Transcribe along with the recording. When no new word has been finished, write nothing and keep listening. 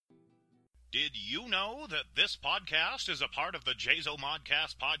Did you know that this podcast is a part of the Jazo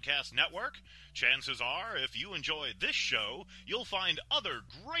Modcast Podcast Network? Chances are, if you enjoy this show, you'll find other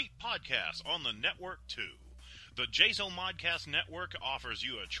great podcasts on the network too. The Jazo Modcast Network offers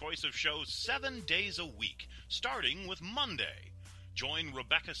you a choice of shows 7 days a week, starting with Monday. Join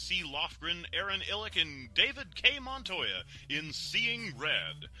Rebecca C. Lofgren, Aaron Illick, and David K. Montoya in Seeing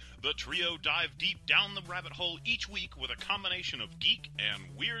Red. The trio dive deep down the rabbit hole each week with a combination of geek and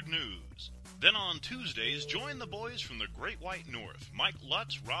weird news. Then on Tuesdays, join the boys from the Great White North, Mike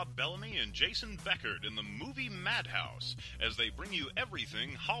Lutz, Rob Bellamy, and Jason Beckert in the movie Madhouse, as they bring you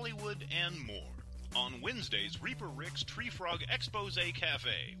everything Hollywood and more. On Wednesdays, Reaper Rick's Tree Frog Expose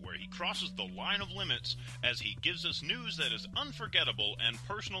Cafe, where he crosses the line of limits as he gives us news that is unforgettable and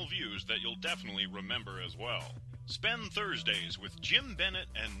personal views that you'll definitely remember as well. Spend Thursdays with Jim Bennett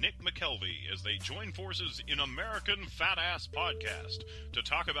and Nick McKelvey as they join forces in American Fat Ass Podcast to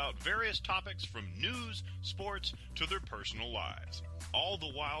talk about various topics from news, sports, to their personal lives, all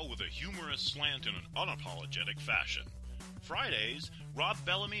the while with a humorous slant in an unapologetic fashion. Fridays, Rob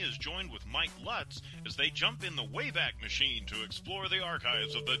Bellamy is joined with Mike Lutz as they jump in the Wayback Machine to explore the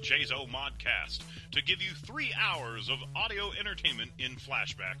archives of the Jazo Modcast to give you 3 hours of audio entertainment in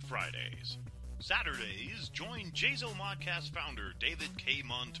Flashback Fridays. Saturdays, join Jazo Modcast founder David K.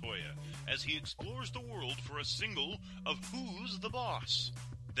 Montoya as he explores the world for a single of Who's the Boss?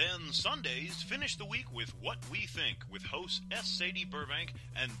 Then Sundays, finish the week with What We Think with hosts S. Sadie Burbank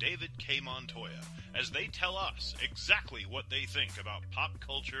and David K. Montoya as they tell us exactly what they think about pop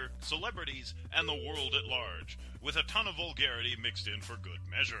culture, celebrities, and the world at large, with a ton of vulgarity mixed in for good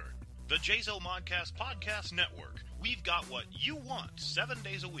measure. The Jazo Modcast Podcast Network. We've got what you want 7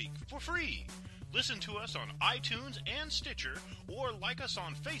 days a week for free. Listen to us on iTunes and Stitcher, or like us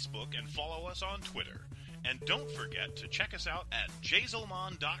on Facebook and follow us on Twitter. And don't forget to check us out at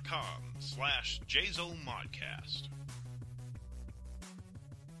jazomon.com/JazoModcast.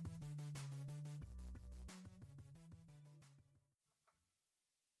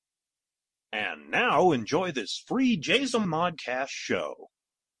 And now enjoy this free Jazo Modcast show.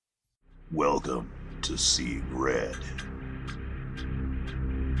 Welcome to Seeing Red.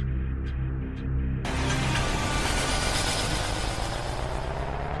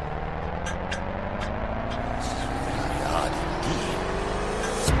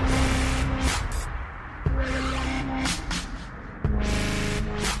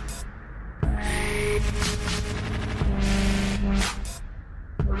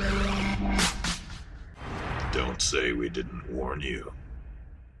 Don't say we didn't warn you.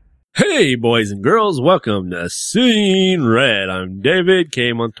 Hey, boys and girls, welcome to Seeing Red. I'm David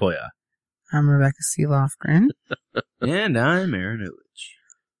K. Montoya. I'm Rebecca C. Lofgren. And I'm Aaron Illich.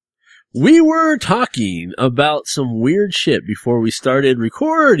 We were talking about some weird shit before we started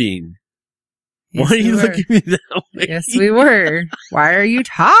recording. Yes, Why are you we were. looking at me that way? Yes, we were. Why are you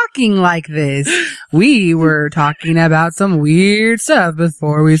talking like this? We were talking about some weird stuff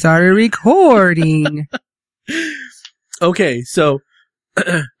before we started recording. Okay, so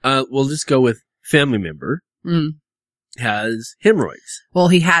we'll just go with family member has hemorrhoids. Well,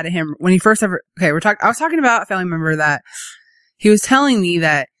 he had him when he first ever. Okay, I was talking about a family member that he was telling me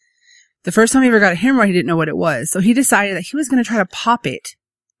that the first time he ever got a hemorrhoid, he didn't know what it was, so he decided that he was going to try to pop it,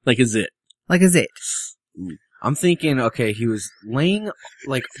 Like a zit. like a zit. I'm thinking, okay, he was laying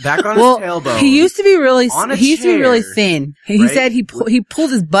like back on Well, his tailbone. he used to be really. on a He used to be really chair, thin. He right? said he pulled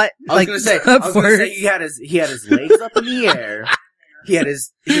his butt I was like gonna say upward. he had his legs up in the air. He had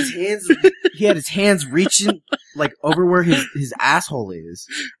his hands reaching like over where his asshole is,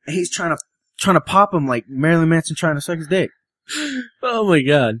 and he's trying to pop him like Marilyn Manson trying to suck his dick. Oh my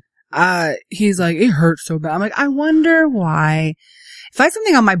god. He's like, it hurts so bad. I'm like, I wonder why. If I had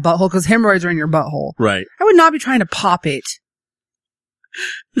something on my butthole, because hemorrhoids are in your butthole, Right. I would not be trying to pop it.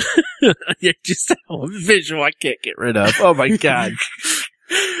 Yeah, just a visual I can't get rid of. Oh my god.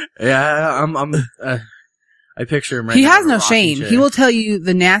 Yeah, I picture him right He now has in a no rocking shame. chair. He will tell you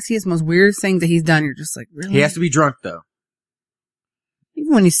the nastiest, most weirdest things that he's done. You're just like, really? He has to be drunk though.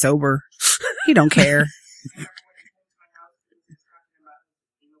 Even when he's sober, he don't care.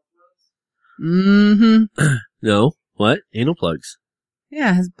 Mm-hmm. No. What? Anal plugs.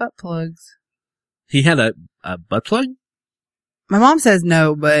 Yeah, his butt plugs. He had a butt plug? My mom says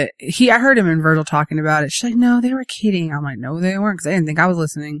no, but I heard him and Virgil talking about it. She's like, no, they were kidding. I'm like, no, they weren't, because I didn't think I was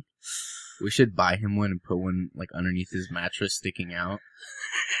listening. We should buy him one and put one like underneath his mattress sticking out.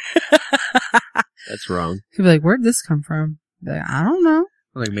 That's wrong. He'd be like, where'd this come from? Be like, I don't know.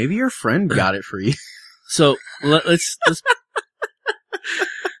 Like maybe your friend got it for you. So let's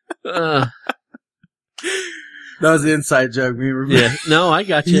That was the inside joke. We were Yeah. No, I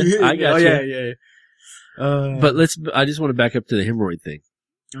got you. I got oh, you. yeah. But I just want to back up to the hemorrhoid thing.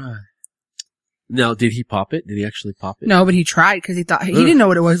 Now, did he pop it? Did he actually pop it? No, but he tried because he thought, he didn't know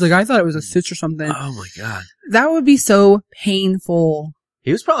what it was. Like, I thought it was a cyst or something. Oh my God. That would be so painful.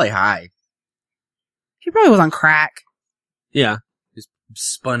 He was probably high. He probably was on crack. Yeah. Just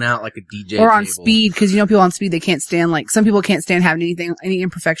spun out like a DJ Or on table. speed, because people on speed, they can't stand, like, some people can't stand having any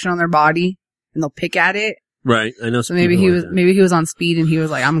imperfection on their body, and they'll pick at it. Right. I know So some maybe people he like was, that. maybe he was on speed and he was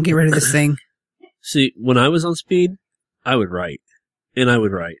like, I'm gonna get rid of this thing. See, when I was on speed, I would write. And I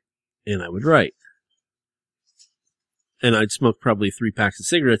would write. And I would write. And I'd smoke probably 3 packs of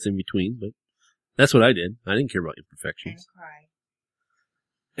cigarettes in between, but that's what I did. I didn't care about imperfections.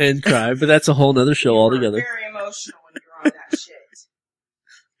 And cry, but that's a whole nother show altogether. Very emotional when you're on that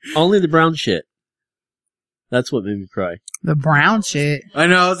shit. Only the brown shit. That's what made me cry. The brown shit. I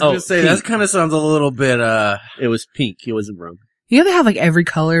know, I was going Oh, to say, pink. that kind of sounds a little bit, It was pink. It wasn't brown. You know they have like every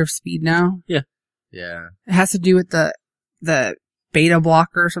color of speed now? yeah. It has to do with the beta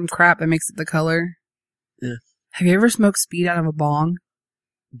blocker or some crap that makes it the color. Yeah. Have you ever smoked speed out of a bong?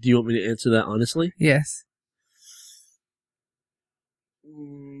 Do you want me to answer that honestly? Yes.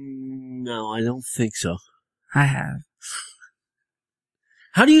 No, I don't think so. I have.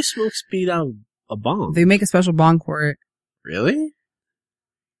 How do you smoke speed out of a bomb? They make a special bong for it. Really?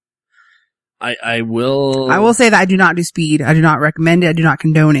 I will... I will say that I do not do speed. I do not recommend it. I do not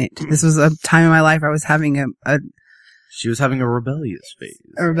condone it. This was a time in my life I was having a She was having a rebellious phase.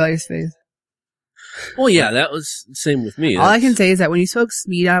 rebellious phase. Well, yeah, that was the same with me. All I can say is that when you smoke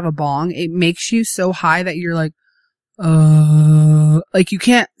speed out of a bong, it makes you so high that you're like you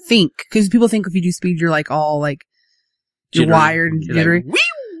can't think. Because people think if you do speed, you're like all like, you're Jittery. wired and You're like, jittery.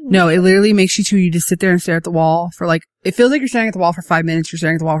 No, it literally makes you you just sit there and stare at the wall for like, it feels like you're staring at the wall for 5 minutes. You're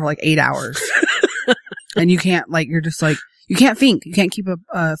staring at the wall for like 8 hours. And you can't you're just like, you can't think. You can't keep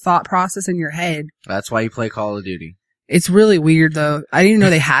a thought process in your head. That's why you play Call of Duty. It's really weird though. I didn't even know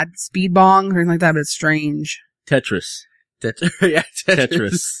they had speed bongs or anything like that, but it's strange. Tetris. Yeah,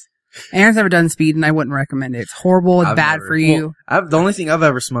 Tetris. Aaron's never done speed and I wouldn't recommend it. It's horrible. It's I've bad never- for you. The only thing I've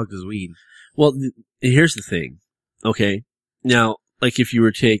ever smoked is weed. Well, here's the thing. Okay. Now, like if you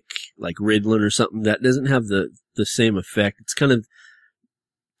were to take like Ritalin or something, that doesn't have the same effect. It's kind of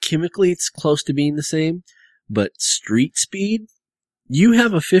chemically it's close to being the same, but street speed, you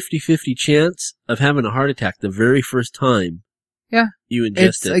have a 50-50 chance of having a heart attack the very first time. Yeah. You ingest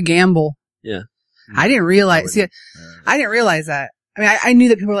It's it. a gamble. Yeah. I didn't realize. See, I didn't realize that. I mean, I knew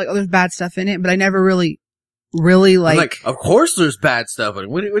that people were like, "Oh, there's bad stuff in it," but I never really I'm like, of course there's bad stuff in it.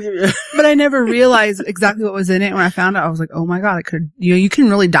 What do you but I never realized exactly what was in it. When I found out, I was like, "Oh my god, it could. You can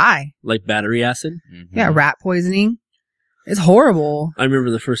really die." Like battery acid. Yeah, rat poisoning. It's horrible. I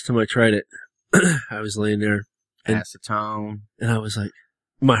remember the first time I tried it, I was laying there Acetone. and I was like,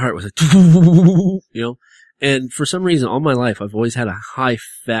 my heart was like, you know, and for some reason all my life I've always had a high,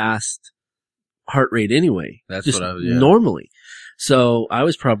 fast heart rate anyway. That's just what I was, yeah. normally. So I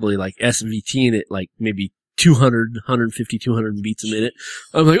was probably like SVTing it like maybe 200, 150, 200 beats a minute.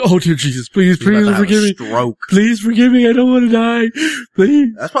 I'm like, oh dear Jesus, please He's about to have a forgive me. stroke. Please forgive me. I don't want to die.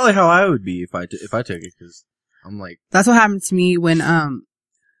 Please. That's probably how I would be if I took it, because I'm like, That's what happened to me when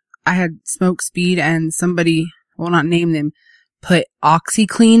I had smoked speed and somebody, I will not name them, put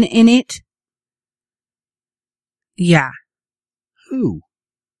OxyClean in it. Yeah. Who?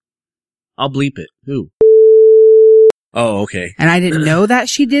 I'll bleep it. Who? Oh, okay. And I didn't know that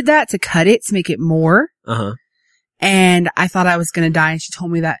she did that to cut it, to make it more. Uh-huh. And I thought I was going to die. And she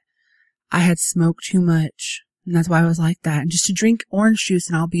told me that I had smoked too much. And that's why I was like that. And just to drink orange juice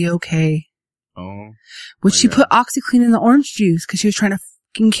and I'll be okay. oh, Which my she God. put OxyClean in the orange juice because she was trying to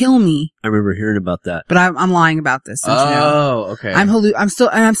fucking kill me. I remember hearing about that. But I'm lying about this. Don't you know? Oh, okay. I'm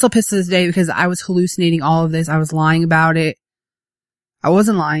still pissed to this day because I was hallucinating all of this. I was lying about it. I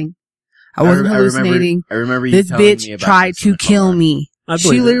wasn't lying. I wasn't hallucinating. I remember you This telling me bitch about tried this in to the kill car. me. I She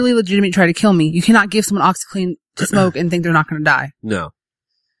believe it. literally legitimately tried to kill me. You cannot give someone OxyClean to smoke and think they're not going to die. No.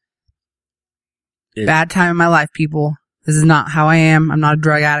 It- Bad time in my life, people. This is not how I am. I'm not a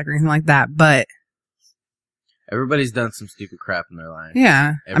drug addict or anything like that. But Everybody's done some stupid crap in their life.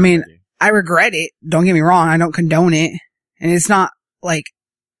 yeah, I mean, Everybody. I regret it. Don't get me wrong. I don't condone it. And it's not like,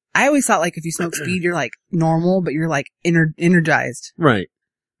 I always thought like if you smoke speed, you're like normal, but you're like energized. Right.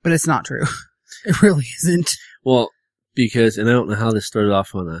 But it's not true. It really isn't. Well, because, and I don't know how this started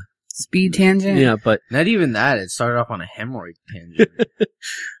off on a, Speed tangent. yeah, but Not even that. It started off on a hemorrhoid tangent.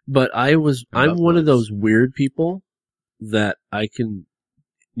 I'm About one of those. those weird people that I can,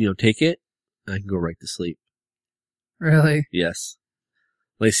 take it, I can go right to sleep. Really? Yes.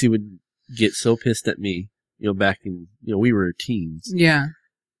 Lacey would get so pissed at me back in, we were teens. Yeah.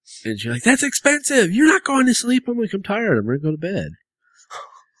 And she's like, that's expensive. You're not going to sleep. I'm like, I'm tired. I'm going to go to bed.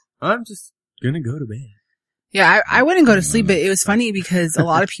 I'm just gonna go to bed. Yeah, I wouldn't go to sleep, but it was funny because a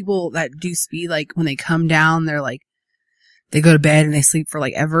lot of people that do speed, like when they come down, they're like, they go to bed and they sleep for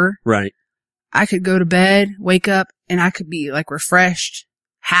like ever. Right. I could go to bed, wake up, and I could be like refreshed,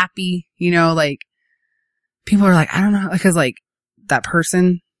 happy, like people are like, I don't know, because like that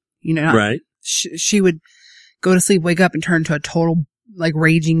person, Right. she would go to sleep, wake up, and turn into a total like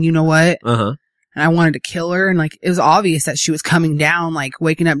raging, what? Uh-huh. And I wanted to kill her, and like it was obvious that she was coming down, like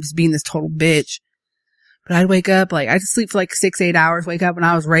waking up just being this total bitch. But I'd wake up, like I'd sleep for like 6-8 hours, wake up, and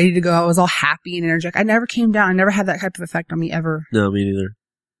I was ready to go. I was all happy and energetic. I never came down. I never had that type of effect on me ever. No, me neither.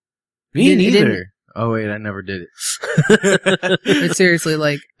 Me It neither. Oh wait, I never did it. But seriously,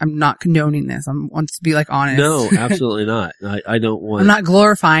 like I'm not condoning this. I want to be like honest. No, absolutely not. I don't want. I'm not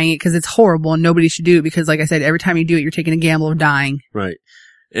glorifying it because it's horrible and nobody should do it because, like I said, every time you do it, you're taking a gamble of dying. Right.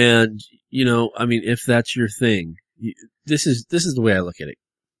 And, if that's your thing, this is the way I look at it.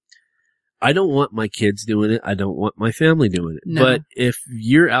 I don't want my kids doing it. I don't want my family doing it. No. But if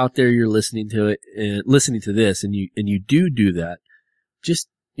you're out there, you're listening to it and listening to this and you do that, just,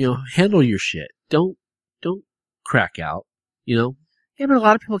 handle your shit. Don't crack out, Yeah, but a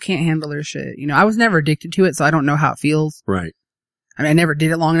lot of people can't handle their shit. I was never addicted to it, so I don't know how it feels. Right. I mean, I never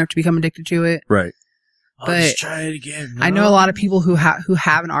did it long enough to become addicted to it. Right. But I'll just try it again. I know a lot of people who have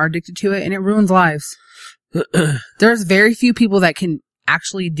and are addicted to it, and it ruins lives. There's very few people that can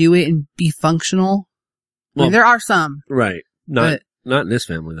actually do it and be functional. I mean, there are some. Right. Not in this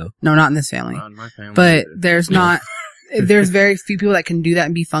family though. No, not in this family. Not in my family But either. there's not, there's very few people that can do that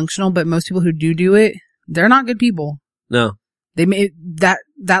and be functional, but most people who do it, they're not good people. No. They made that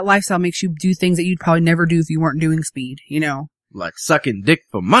lifestyle makes you do things that you'd probably never do if you weren't doing speed, Like sucking dick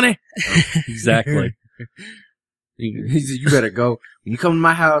for money. Exactly. He said, you better go. When you come to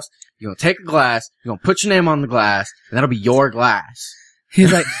my house, you're going to take a glass, you're going to put your name on the glass, and that'll be your glass.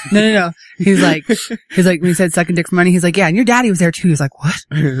 He's like, no. He's like, when he said sucking dick for money, he's like, yeah, and your daddy was there too. He's like, what?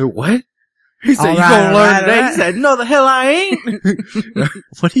 What? He said, All you right, gonna all learn right, today? all right. He said, no, the hell I ain't.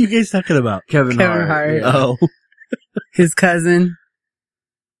 What are you guys talking about? Kevin Hart. Yeah. Oh. His cousin.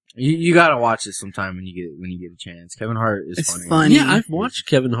 You gotta watch it sometime when you get a chance. Kevin Hart is It's funny. funny. Yeah, I've watched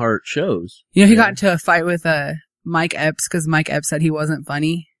Kevin Hart shows. He Yeah. got into a fight with Mike Epps because Mike Epps said he wasn't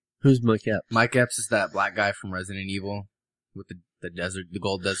funny. Who's Mike Epps? Mike Epps is that black guy from Resident Evil with the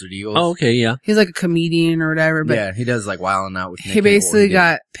Gold Desert Eagles. Oh, okay, yeah. He's like a comedian or whatever, but yeah, he does like Wildin' Out with Nick he basically Cannon.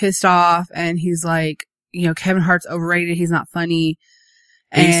 got pissed off and he's like, Kevin Hart's overrated. He's not funny.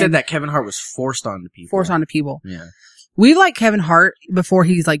 And he said that Kevin Hart was forced onto people. Forced onto people. Yeah. We like Kevin Hart before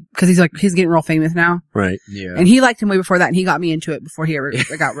he's like, cause he's getting real famous now. Right. Yeah. And he liked him way before that and he got me into it before he ever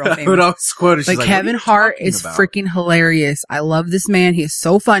got real I would famous. always quote it. She's But like, Kevin "What are you Hart talking is about?" freaking hilarious. I love this man. He is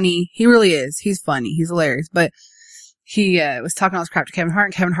so funny. He really is. He's funny. He's hilarious. But he was talking all this crap to Kevin Hart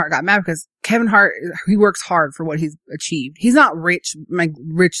and Kevin Hart got mad because Kevin Hart, he works hard for what he's achieved. He's not rich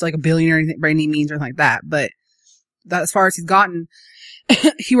like a billionaire or anything by any means or anything like that. But that, as far as he's gotten,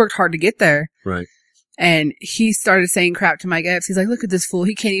 he worked hard to get there. Right. And he started saying crap to Mike Epps. He's like, look at this fool.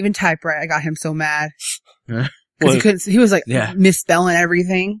 He can't even type right. I got him so mad. Because he was like misspelling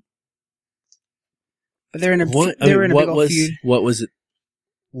everything. But they're in a big old feud. What was it?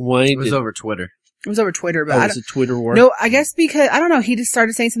 Why It was over Twitter. It was over Twitter, but it was a Twitter war? no, I guess because, I don't know, he just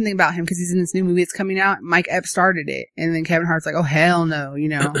started saying something about him because he's in this new movie that's coming out. Mike Epps started it. And then Kevin Hart's like, oh, hell no,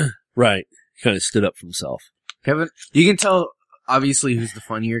 Right. Kind of stood up for himself. Kevin, you can tell obviously who's the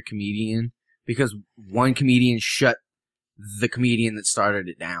funnier comedian because one comedian shut the comedian that started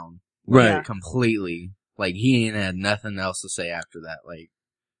it down. Right. Yeah. Completely. Like, he ain't had nothing else to say after that. Like,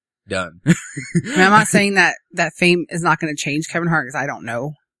 done. I mean, I'm not saying that fame is not going to change Kevin Hart because I don't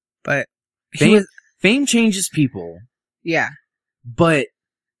know. But Fame changes people, yeah. but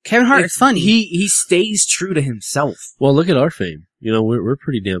Kevin Hart is funny. He stays true to himself. Well, look at our fame. We're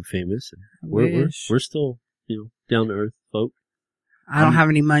pretty damn famous. I We're wish. still, down to earth folk. I don't have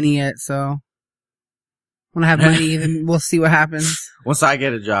any money yet, so when I have money, then we'll see what happens. Once I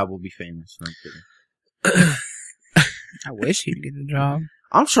get a job, we'll be famous. No, I'm kidding. I wish he'd get a job.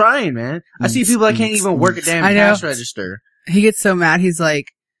 I'm trying, man. I see people that can't even work a damn I know. cash register. He gets so mad. He's like,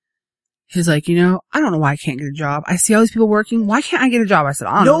 I don't know why I can't get a job. I see all these people working. Why can't I get a job? I said,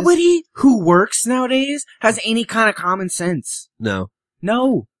 I don't know. Nobody who works nowadays has any kind of common sense. No.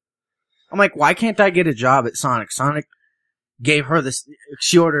 No. I'm like, why can't I get a job at Sonic? Sonic gave her this,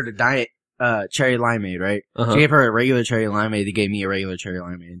 she ordered a diet, cherry limeade, right? Uh-huh. She gave her a regular cherry limeade. They gave me a regular cherry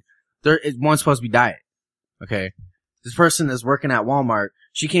limeade. One's supposed to be diet. Okay. This person that's working at Walmart,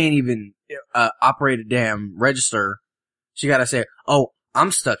 she can't even, operate a damn register, she gotta say, "Oh,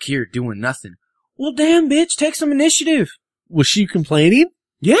 I'm stuck here doing nothing." Well, damn, bitch, take some initiative. Was she complaining?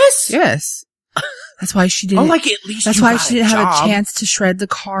 Yes. Yes. That's why she didn't. I'm like, at least that's you why got she didn't have a job. chance to shred the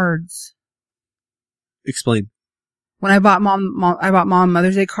cards. Explain. When I bought mom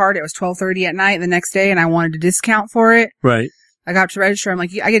Mother's Day card, it was 12:30 at night the next day, and I wanted a discount for it. Right. I got up to register. I'm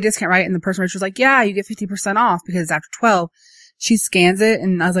like, I get a discount, right? And the person register was like, yeah, you get 50% off because it's after 12. She scans it,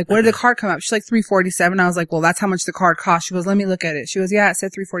 and I was like, what did the card come up? She's like, $347. I was like, well, that's how much the card cost. She goes, let me look at it. She goes, yeah, it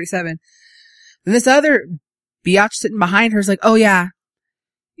said $347. And this other biatch sitting behind her is like, oh yeah,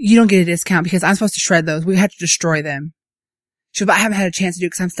 you don't get a discount because I'm supposed to shred those. We had to destroy them. She goes, but I haven't had a chance to do it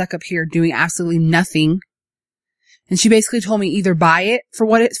because I'm stuck up here doing absolutely nothing. And she basically told me either buy it for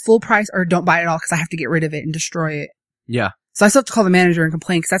what it's full price or don't buy it at all because I have to get rid of it and destroy it. Yeah. So I still have to call the manager and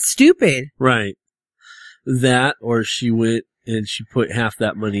complain because that's stupid. Right. That, or she went and she put half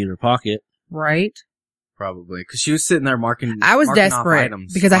that money in her pocket. Right? Probably. Cause she was sitting there marking I was off desperate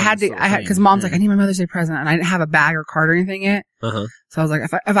items because I on had this to, little cause thing. mom's like, I need my Mother's Day present and I didn't have a bag or card or anything yet. Uh-huh. So I was like,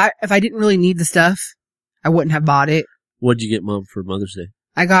 if I didn't really need the stuff, I wouldn't have bought it. What'd you get Mom for Mother's Day?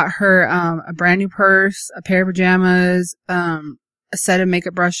 I got her, a brand new purse, a pair of pajamas, a set of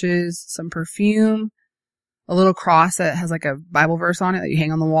makeup brushes, some perfume, a little cross that has like a Bible verse on it that you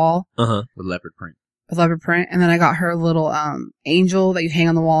hang on the wall Uh-huh. With leopard print. with leopard print. And then I got her a little, angel that you hang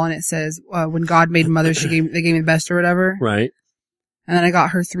on the wall and it says, when God made mothers, they gave me the best or whatever. Right. And then I got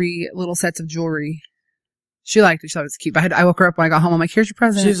her 3 little sets of jewelry. She liked it. She thought it was cute. I woke her up when I got home. I'm like, here's your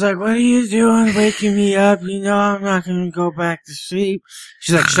present. She's like, what are you doing waking me up? You know I'm not going to go back to sleep.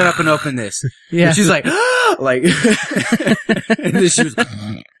 She's like, shut up and open this. yeah. And she's like, like, and then she was,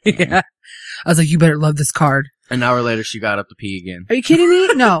 yeah. I was like, you better love this card. an hour later she got up to pee again. Are you kidding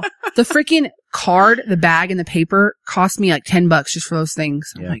me? No. The freaking card, the bag, and the paper cost me like $10 just for those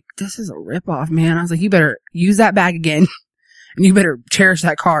things. I'm Yeah. like, this is a ripoff, man. I was like, you better use that bag again. And you better cherish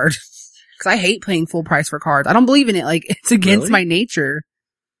that card. Cause I hate paying full price for cards. I don't believe in it. Like, it's against Really? my nature.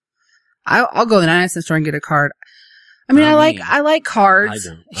 I'll go to the 99-cent store and get a card. I mean, I like cards. I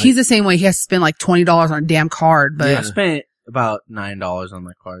don't. He's the same way. He has to spend like $20 on a damn card, but I spent about $9 on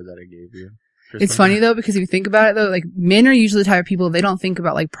my card that I gave you. it's funny though, because if you think about it though, like men are usually the type of people, they don't think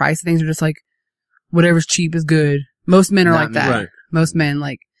about like price of things. They're just like, whatever's cheap is good. Most men are Not like me. that. Right. Most men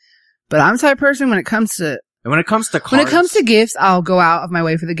like, but I'm the type of person when it comes to cards, when it comes to gifts, I'll go out of my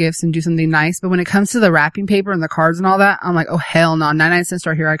way for the gifts and do something nice. But when it comes to the wrapping paper and the cards and all that, I'm like, oh hell no, 99-cent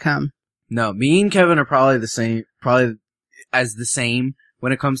store, here I come. no, me and Kevin are probably the same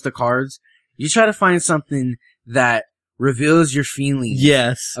when it comes to cards. You try to find something that reveals your feelings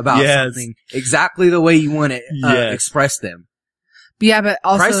Yes. about something exactly the way you want to Yes. express them. But yeah, but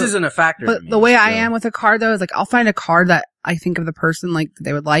also, Price isn't a factor. but to me, the way I so. am with a card though is like, I'll find a card that I think of the person like that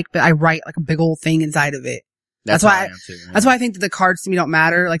they would like, but I write like a big old thing inside of it. That's why how I am too, yeah. That's why I think that the cards to me don't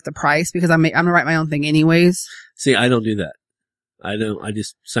matter, like the price, because I'm gonna write my own thing anyways. See, I don't do that. I don't. I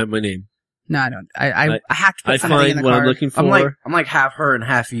just sign my name. No, I don't. I have to put I something in find the what card. I'm looking for. I'm like half her and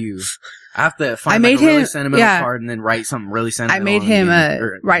half you. I have to find I made like a really him- sentimental yeah. card and then write something really I sentimental. made on him the end,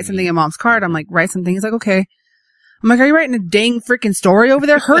 or- write something in mom's card. I'm like, write something. He's like, okay. I'm like, are you writing a dang freaking story over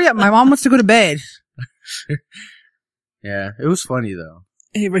there? Hurry up. My mom wants to go to bed. Yeah, it was funny though.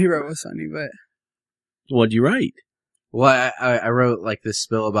 He wrote was funny, but What'd you write? Well, I wrote like this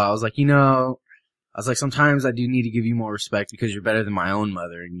spill about, I was like, sometimes I do need to give you more respect because you're better than my own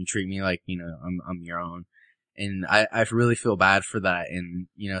mother and you treat me like, I'm your own. And I really feel bad for that. And,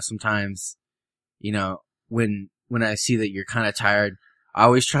 sometimes, when I see that you're kind of tired, I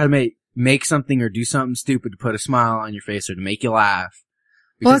always try to make something or do something stupid to put a smile on your face or to make you laugh.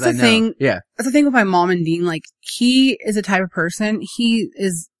 Well, Because that's the I know- thing. Yeah. that's the thing with my mom and Dean. Like, he is a type of person. He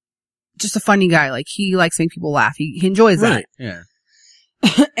is just a funny guy. Like, he likes making people laugh. He enjoys that. Right. Yeah.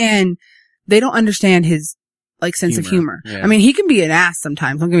 And they don't understand his like sense of humor. Yeah. I mean, he can be an ass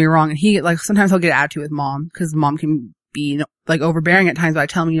sometimes. Don't get me wrong. And he like sometimes he'll get an attitude with mom because mom can be like overbearing at times. But I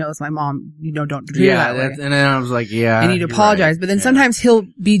tell him, it's my mom. Don't do that way. And then I was like, yeah. I need to you're apologize. right. But then Yeah. sometimes he'll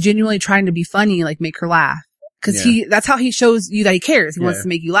be genuinely trying to be funny, like make her laugh. Cause Yeah. that's how he shows you that he cares. He wants Yeah. to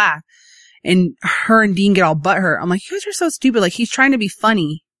make you laugh. And her and Dean get all butthurt. I'm like, you guys are so stupid. Like, he's trying to be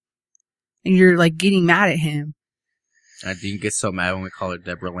funny. And you're like getting mad at him. Dean gets so mad when we call her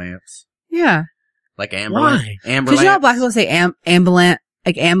Deborah Lamps. Yeah. Like Amber. Why? Amber Cause you know how Lamps. black people say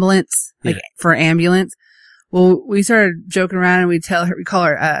ambulance, like Yeah. for ambulance. Well, we started joking around and we call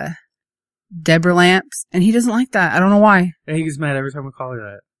her, Deborah Lamps. And he doesn't like that. I don't know why. Yeah, he gets mad every time we call her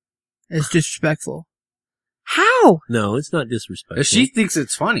that. It's disrespectful. How? No, it's not disrespectful. She thinks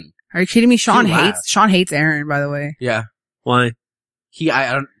it's funny. Are you kidding me? Sean She laughs. hates Aaron, by the way. Yeah. Why?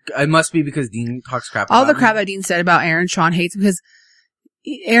 I don't, It must be because Dean talks crap All about the crap that Dean said about Aaron, Sean hates because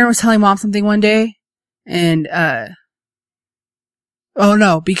Aaron was telling mom something one day and,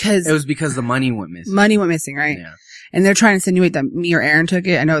 because It was because the money went missing. money went missing, right? Yeah. And they're trying to insinuate that me or Aaron took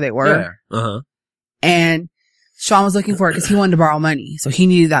it. I know they were. Yeah. Uh-huh. And Sean was looking for it because he wanted to borrow money. So he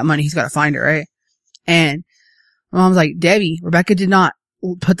needed that money. He's got to find it, right? And my mom's like, Debbie, Rebecca did not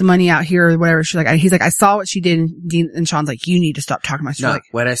put the money out here or whatever. He's like, I saw what she did. And Sean's like, you need to stop talking about No, like,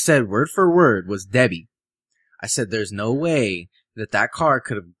 what I said word for word was Debbie. I said, there's no way that car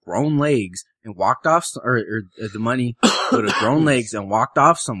could have grown legs and walked off, or the money would have grown legs and walked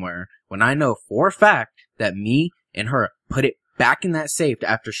off somewhere when I know for a fact that me and her put it back in that safe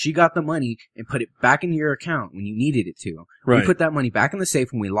after she got the money and put it back in your account when you needed it to. Right. We put that money back in the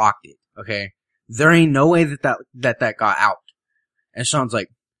safe when we locked it. Okay. There ain't no way that got out. And Sean's like,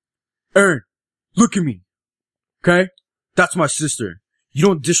 Aaron, look at me. Okay? That's my sister. You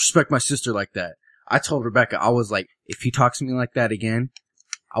don't disrespect my sister like that. I told Rebecca, I was like, if he talks to me like that again,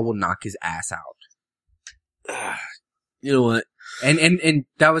 I will knock his ass out. You know what? And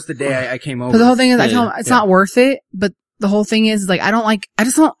that was the day I came over. but the whole thing is, I Yeah, tell him it's not worth it. But the whole thing is like, I don't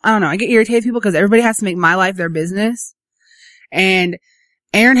know. I get irritated with people because everybody has to make my life their business. And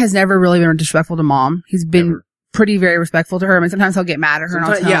Aaron has never really been disrespectful to mom. He's been Never. pretty very respectful to her. I mean, sometimes he'll get mad at her and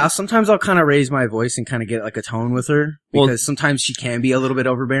I'll tell him. Sometimes I'll kind of raise my voice and kind of get like a tone with her because Well- sometimes she can be a little bit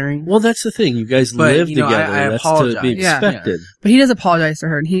overbearing. Well, that's the thing. You guys But, live you know, together. I That's to apologize. be Yeah. expected. But he does apologize to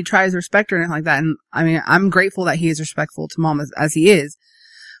her and he tries to respect her and everything like that. And I mean, I'm grateful that he is respectful to mom as he is.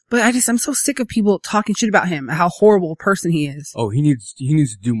 But I'm so sick of people talking shit about him, how horrible a person he is. Oh, he needs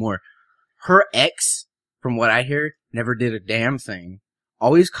to do more. Her ex, from what I hear, never did a damn thing.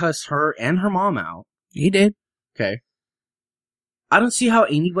 Always cussed her and her mom out. He did. Okay. I don't see how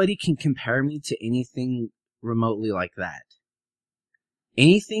anybody can compare me to anything remotely like that.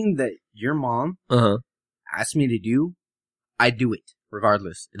 Anything that your mom Uh-huh. asked me to do, I do it,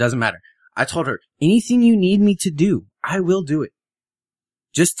 regardless. It doesn't matter. I told her, anything you need me to do, I will do it.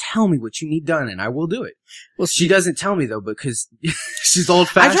 Just tell me what you need done and I will do it. Well, she doesn't tell me though because she's old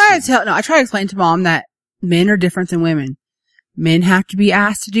fashioned. I try to explain to mom that men are different than women. Men have to be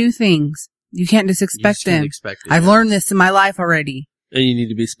asked to do things. You can't just expect them. I've learned this in my life already. And you need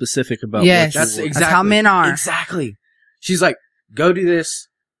to be specific about Yes. what That's you want. exactly how men are. Exactly. She's like, go do this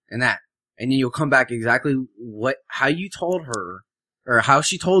and that. And then you'll come back exactly how you told her or how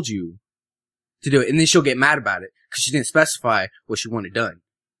she told you to do it. And then she'll get mad about it because she didn't specify what she wanted done.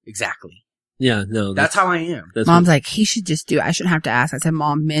 Exactly. Yeah, no. That's how I am. That's Mom's what- like, he should just do it. I shouldn't have to ask. I said,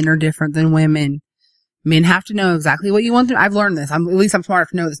 Mom, men are different than women. Men have to know exactly what you want. I've learned this. At least I'm smart enough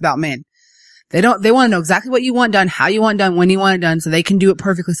to know this about men. They want to know exactly what you want done, how you want it done, when you want it done, so they can do it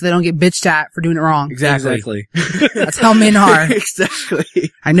perfectly so they don't get bitched at for doing it wrong. Exactly. That's how men are.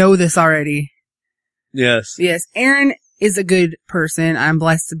 Exactly. I know this already. Yes. Yes, Aaron is a good person. I'm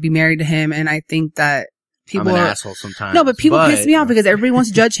blessed to be married to him, and I think that people I'm an are asshole sometimes. no, but people piss me off because everybody wants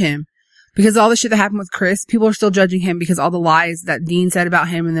to judge him. Because all the shit that happened with Chris, people are still judging him because all the lies that Dean said about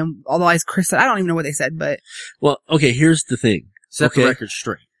him and then all the lies Chris said. I don't even know what they said, but Well, okay, here's the thing. set okay. the record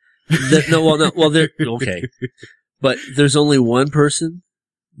straight. Okay. But there's only one person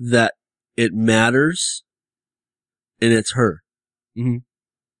that it matters, and it's her. no,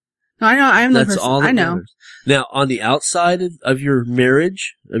 I know, I am the That's person. all that I know. matters. Now, on the outside of your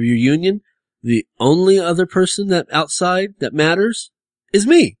marriage, of your union, the only other person that matters is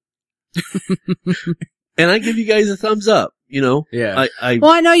me. And I give you guys a thumbs up, you know? Yeah.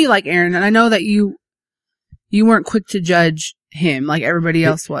 Well, I know you like Aaron, and I know that you weren't quick to judge him like everybody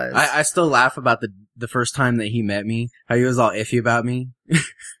else was. I still laugh about the first time that he met me, how he was all iffy about me. I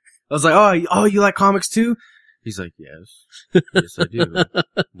was like, oh, you like comics too? He's like, yes. Yes, I do.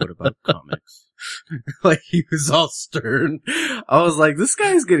 What about comics? Like, he was all stern. I was like, this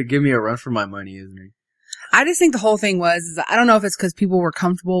guy's gonna give me a run for my money, isn't he? I just think the whole thing was, I don't know if it's because people were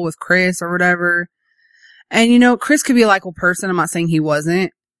comfortable with Chris or whatever. And, you know, Chris could be a likable person. I'm not saying he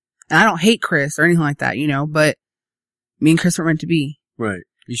wasn't. And I don't hate Chris or anything like that, you know, but me and Chris were meant to be. Right.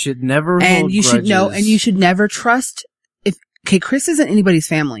 You should never And hold you should know, grudges. and you should never trust Chris isn't anybody's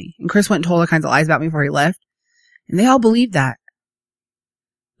family. And Chris went and told all kinds of lies about me before he left. And they all believed that.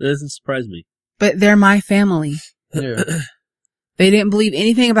 That doesn't surprise me. But they're my family. Yeah. They didn't believe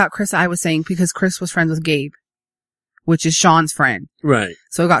anything about Chris I was saying because Chris was friends with Gabe, which is Sean's friend. Right.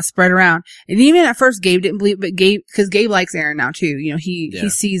 So it got spread around. And even at first, Gabe didn't believe, but because Gabe likes Aaron now too. You know, he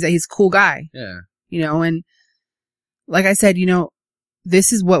sees that he's a cool guy, Yeah. you know, and like I said, you know,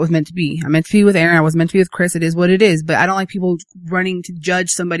 this is what was meant to be. I'm meant to be with Aaron. I was meant to be with Chris. It is what it is, but I don't like people running to judge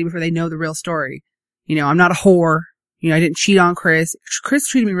somebody before they know the real story. You know, I'm not a whore. You know, I didn't cheat on Chris. Chris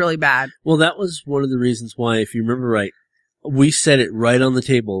treated me really bad. Well, that was one of the reasons why, if you remember right, we set it right on the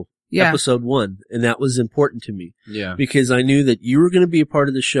table, Yeah. episode 1, and that was important to me Yeah. because I knew that you were going to be a part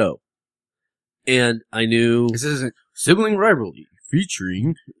of the show. And I knew... This isn't sibling rivalry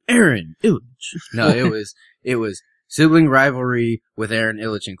featuring Aaron Illich. No, it was sibling rivalry with Aaron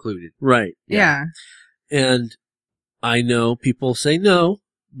Illich included. Right. Yeah. And I know people say no,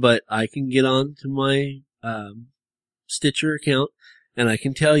 but I can get on to my Stitcher account and I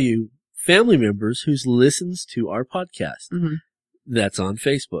can tell you family members who listens to our podcast Mhm. that's on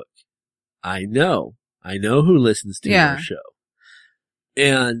Facebook. I know who listens to Yeah. our show.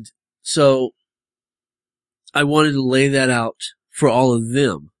 And so I wanted to lay that out for all of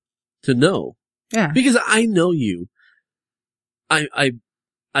them to know. Yeah. Because I know you.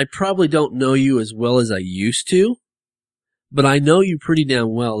 I probably don't know you as well as I used to, but I know you pretty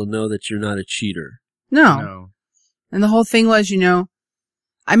damn well to know that you're not a cheater. No. And the whole thing was, you know,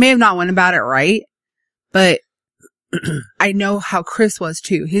 I may have not went about it right, but I know how Chris was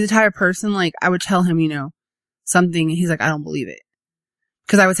too. He's the type of person, like, I would tell him, you know, something, and he's like, I don't believe it.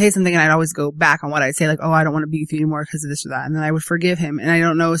 Because I would say something and I'd always go back on what I'd say, like, oh, I don't want to be with you anymore because of this or that. And then I would forgive him. And I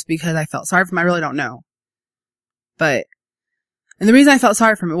don't know if it's because I felt sorry for him. I really don't know. But, and the reason I felt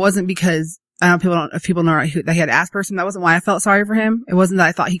sorry for him, it wasn't because, I don't know if people know that he had Asperger's. That wasn't why I felt sorry for him. It wasn't that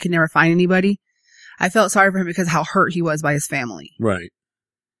I thought he could never find anybody. I felt sorry for him because how hurt he was by his family. Right.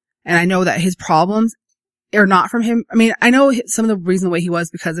 And I know that his problems are not from him. I mean, I know some of the reason the way he was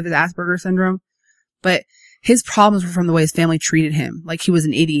because of his Asperger's syndrome, but his problems were from the way his family treated him. Like he was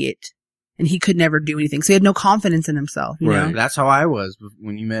an idiot and he could never do anything. So he had no confidence in himself, you know? That's how I was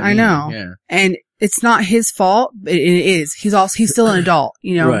when you met me. I know. Yeah. And it's not his fault, but it is. He's still an adult,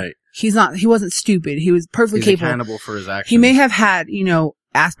 you know? Right. He wasn't stupid. He was perfectly He's capable. accountable for his actions. He may have had, you know,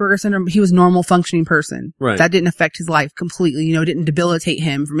 Asperger's syndrome, but he was a normal functioning person. Right. That didn't affect his life completely, you know, didn't debilitate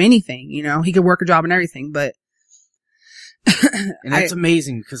him from anything, you know? He could work a job and everything, but And that's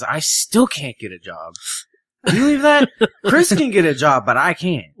amazing because I still can't get a job. Can you believe that? Chris can get a job, but I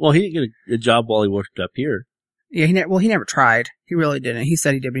can't. Well, he didn't get a job while he worked up here. yeah, he never tried. He really didn't. He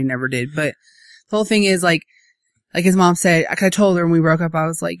said he did, but he never did. But the whole thing is like his mom said, I told her when we broke up, I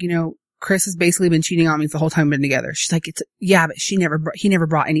was like, you know, Chris has basically been cheating on me the whole time we've been together. She's like, yeah, but he never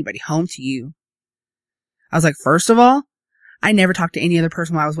brought anybody home to you. I was like, first of all, I never talked to any other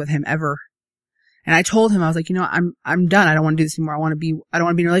person while I was with him ever. And I told him, I was like, you know, I'm done. I don't want to do this anymore. I don't want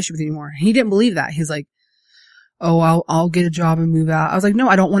to be in a relationship with you anymore. And he didn't believe that. He's like, oh, I'll get a job and move out. I was like, no,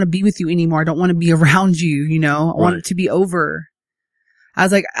 I don't want to be with you anymore. I don't want to be around you. You know, I want it to be over. I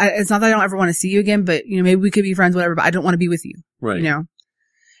was like, it's not that I don't ever want to see you again, but you know, maybe we could be friends, whatever, but I don't want to be with you. Right. You know,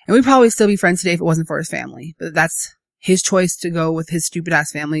 and we'd probably still be friends today if it wasn't for his family, but that's his choice to go with his stupid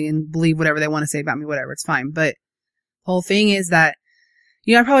ass family and believe whatever they want to say about me, whatever. It's fine. But the whole thing is that,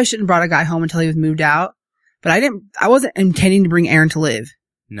 you know, I probably shouldn't have brought a guy home until he was moved out, but I wasn't intending to bring Aaron to live.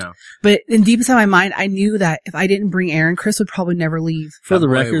 No. But in deep inside my mind, I knew that if I didn't bring Aaron, Chris would probably never leave. For the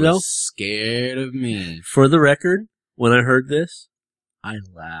That boy record, was though, scared of me. for the record, when I heard this, I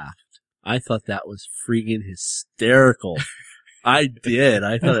laughed. I thought that was freaking hysterical. I did.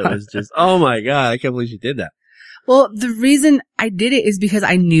 I thought it was just, oh my God, I can't believe she did that. Well, the reason I did it is because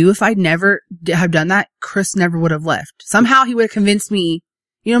I knew if I'd never have done that, Chris never would have left. Somehow he would have convinced me,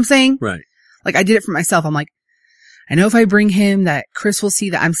 you know what I'm saying? Right. Like I did it for myself. I'm like, I know if I bring him that Chris will see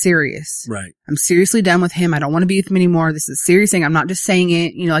that I'm serious. Right. I'm seriously done with him. I don't want to be with him anymore. This is a serious thing. I'm not just saying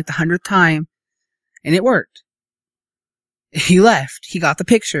it, you know, like the 100th time. And it worked. He left. He got the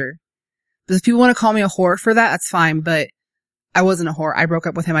picture. But if people want to call me a whore for that, that's fine. But I wasn't a whore. I broke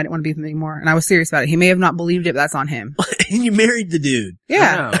up with him. I didn't want to be with him anymore. And I was serious about it. He may have not believed it, but that's on him. And you married the dude.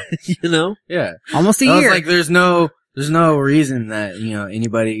 Yeah. You know? Yeah. Almost a I was year. like, there's no reason that, you know,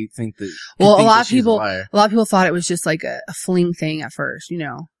 anybody think that. Well, could a think lot that of she's people, liar. a lot of people thought it was just like a fling thing at first, you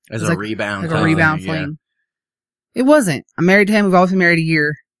know, As It was a like- rebound. like a type rebound thing, yeah. fling. It wasn't. I'm married to him. We've always been married a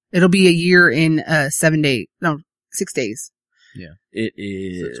year. It'll be a year in 6 days. It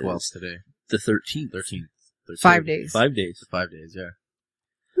It's is the 12th today. the 13th. 13th. 5 days. 5 days. 5 days, yeah.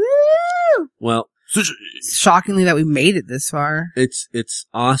 Woo! Well, Shockingly that we made it this far. it's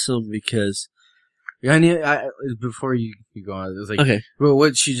awesome because, Yeah, I before you go on, it was like, okay. well,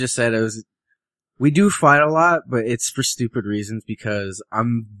 what she just said, we do fight a lot, but it's for stupid reasons because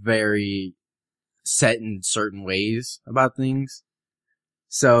I'm very set in certain ways about things.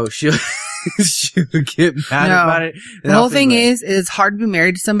 So she'll get mad No. about it. The whole thing is, it's hard to be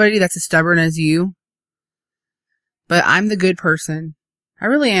married to somebody that's as stubborn as you. But I'm the good person. I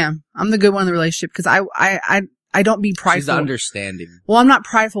really am. I'm the good one in the relationship because I I don't be She's prideful. understanding. Well, I'm not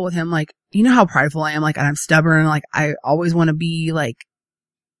prideful with him. Like, you know how prideful I am. Like, and I'm stubborn. Like, I always want to be like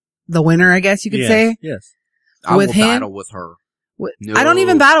the winner, I guess you could say. Yes. I With will him? battle with her. No. I don't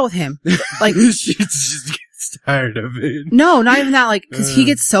even battle with him. Like, she just gets tired of it. no, not even that. Like, cause he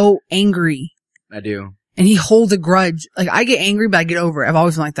gets so angry I do. and he holds a grudge. Like, I get angry, but I get over it. I've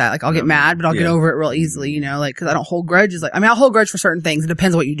always been like that. Like, I'll get mad, but I'll get Yeah. over it real easily, you know, like, cause I don't hold grudges. Like, I mean, I'll hold grudge for certain things. It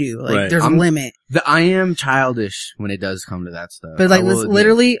depends what you do. Like, Right. there's a limit. I am childish when it does come to that stuff. But like, I will admit.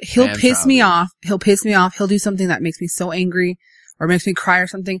 literally, he'll I am piss me childish. off. He'll piss me off. He'll do something that makes me so angry or makes me cry or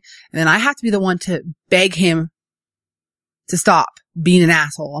something. And then I have to be the one to beg him to stop being an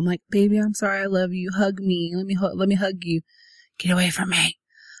asshole. I'm like, baby, I'm sorry. I love you. Hug me. Let me hug you. Get away from me.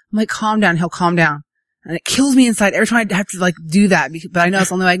 I'm like, calm down. He'll calm down. And it kills me inside every time I have to like do that. But I know it's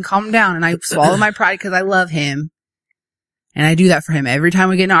the only way I can calm him down. And I swallow my pride because I love him. And I do that for him every time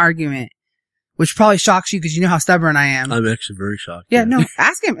we get in an argument, which probably shocks you because you know how stubborn I am. I'm actually very shocked. Yeah, no,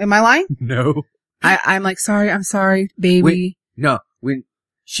 ask him. Am I lying? No. I'm like, I'm sorry, baby. Wait. No. When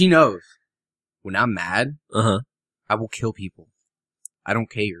she knows when I'm mad, Uh-huh. I will kill people. I don't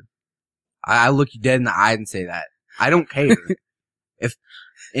care. I look you dead in the eye and say that. I don't care.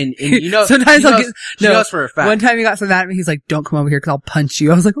 And you know, Sometimes I'll get, she knows for a fact. one time he got so mad at me, he's like, don't come over here because I'll punch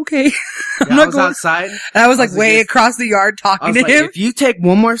you. I was like, okay. Yeah, I'm I not was going. outside. And I was like I was way like, across the yard I talking was to like, him. if you take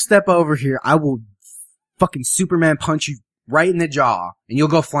one more step over here, I will fucking Superman punch you right in the jaw and you'll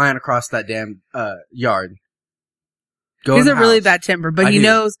go flying across that damn, yard. Go He's in a the really house. bad temper, but I he do.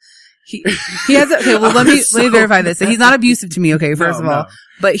 knows he has okay, well let me verify this. So he's not abusive to me, okay, first of all. No.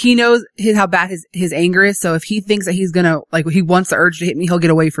 But he knows how bad his anger is, so if he thinks that he's gonna like he wants the urge to hit me, he'll get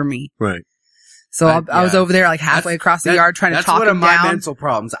away from me. Right. So I was yeah. over there like halfway across the yard trying to That's talk one him of my down. mental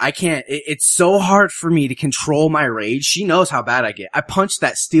problems. I can't. It's so hard for me to control my rage. She knows how bad I get. I punched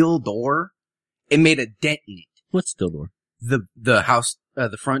that steel door. It made a dent in it. What's still door? The house,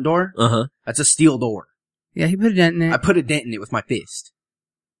 the front door. Uh-huh. That's a steel door. Yeah, he put a dent in I it. put a dent in it with my fist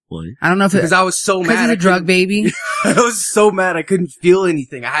Why? I don't know if because it I was so because mad. he's I a drug couldn't- baby. I was so mad. I couldn't feel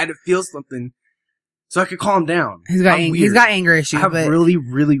anything. I had to feel something so I could calm down. He's got I'm he's weird. got anger I issues, have but really,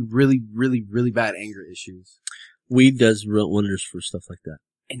 really, really, really, really bad anger issues. Weed does real wonders for stuff like that.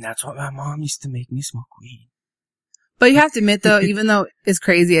 And that's why my mom used to make me smoke weed. you have to admit though, even though as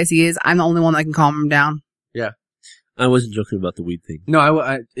crazy as he is, I'm the only one that can calm him down. I wasn't joking about the weed thing.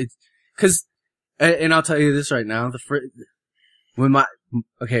 No, it's, cause, and I'll tell you this right now,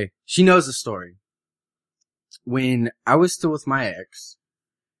 she knows the story. When I was still with my ex,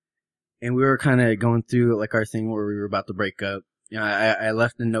 and we were kind of going through like our thing where we were about to break up, you know, I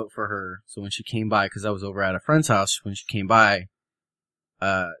left a note for her, so when she came by, cause I was over at a friend's house, when she came by,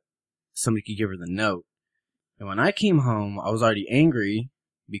 somebody could give her the note. And when I came home, I was already angry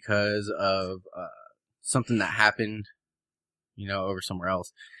because of, something that happened, you know, over somewhere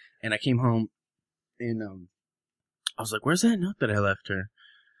else. And I came home and, I was like, where's that note that I left her?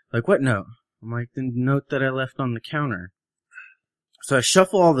 Like, what note? I'm like, the note that I left on the counter. So I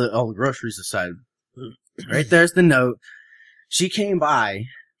shuffle all the groceries aside. Right there's the note. She came by,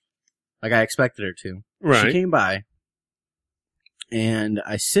 like I expected her to. She came by, and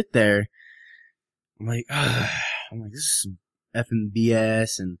I sit there. I'm like, this is some effing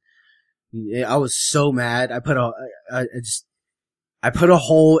BS, and I was so mad. I put a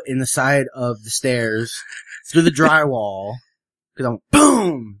hole in the side of the stairs through the drywall because I'm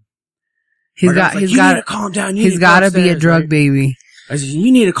boom. He's Like, I was like, got you need to calm down. You he's need got to go be a upstairs, drug right? baby. I said,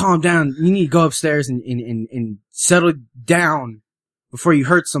 you need to calm down. You need to go upstairs and settle down before you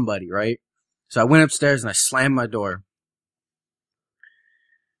hurt somebody, right? So I went upstairs and I slammed my door.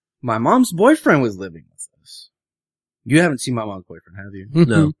 My mom's boyfriend was living with us. You haven't seen my mom's boyfriend, have you?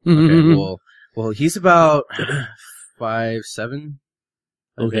 No. Okay, well, he's about 5'7".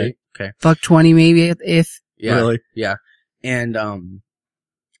 Okay. Okay. Fuck 20 maybe if Yeah. Really? Yeah. And, I'm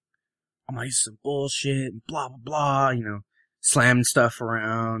like, this is some bullshit, and blah, blah, blah, you know, slamming stuff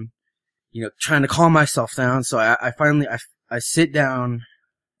around, you know, trying to calm myself down. So I finally sit down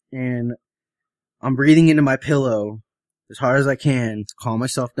and I'm breathing into my pillow as hard as I can to calm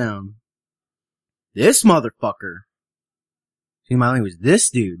myself down. This motherfucker, see my language, this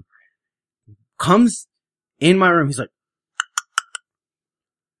dude comes in my room. He's like,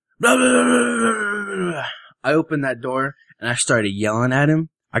 blah, blah, blah, blah, blah, blah. I opened that door and I started yelling at him.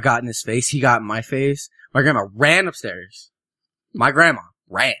 I got in his face. He got in my face. My grandma ran upstairs. My grandma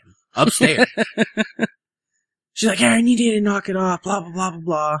ran upstairs. She's like, Aaron, you need to knock it off. Blah, blah, blah, blah,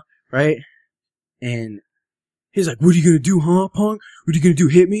 blah. Right? And he's like, what are you going to do, huh, punk? What are you going to do?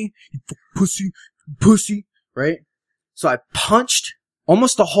 Hit me? You pussy. Right? So I punched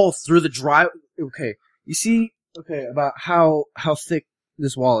almost a hole through the dry. Okay. You see Okay, about how thick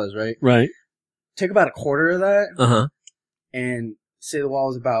this wall is, right? Right. Take about a quarter of that, Uh-huh. and say the wall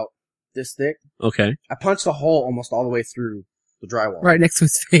is about this thick. Okay. I punched a hole almost all the way through the drywall. Right next to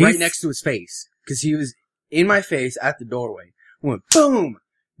his face. Right next to his face. Because he was in my face at the doorway. Went boom!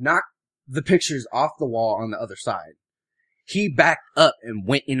 Knocked the pictures off the wall on the other side. He backed up and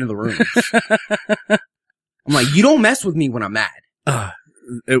went into the room. I'm like, you don't mess with me when I'm mad.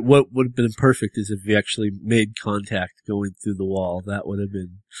 What would have been perfect is if he actually made contact going through the wall. That would have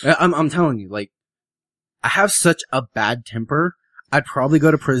been... I'm telling you, like, I have such a bad temper, I'd probably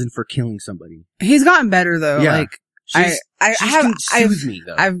go to prison for killing somebody. He's gotten better though. Yeah. Like I've soothe me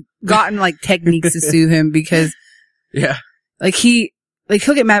though. I've gotten like techniques to soothe him because yeah. like he'll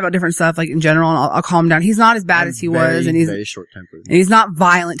get mad about different stuff like in general and I'll calm him down. He's not as bad as he was and he's very short tempered. And he's not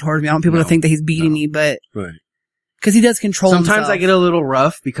violent towards me. I don't want people to think that he's beating me, but Right. because he does control Sometimes himself. I get a little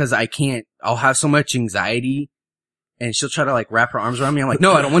rough because I'll have so much anxiety and she'll try to like wrap her arms around me. I'm like,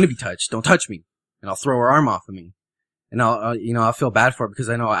 no, I don't want to be touched. Don't touch me. And I'll throw her arm off of me. And I'll feel bad for her because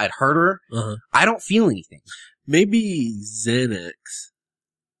I know I'd hurt her. Uh-huh. I don't feel anything. Maybe Xanax.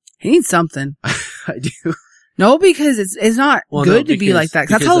 He needs something. I do. No, because it's not good to be like that.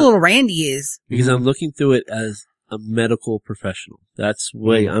 'Cause that's how little Randy is. Because I'm looking through it as a medical professional. That's the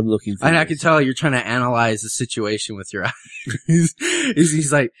way I'm looking through it. And I can tell you're trying to analyze the situation with your eyes.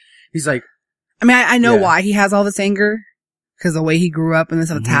 He's like, I mean, I know Yeah. why he has all this anger because the way he grew up and the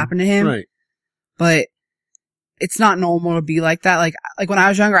stuff that's happened to him. Right. But it's not normal to be like that. Like when I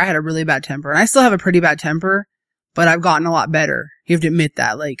was younger, I had a really bad temper and I still have a pretty bad temper, but I've gotten a lot better. You have to admit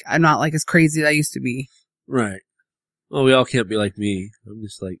that. Like I'm not like as crazy as I used to be. Right. Well, we all can't be like me. I'm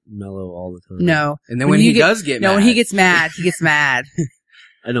just like mellow all the time. No. and then when he does get mad. when he gets mad, he gets mad.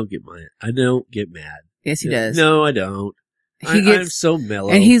 I don't get mad. I don't get mad. Yes, he does. No, I don't. I'm so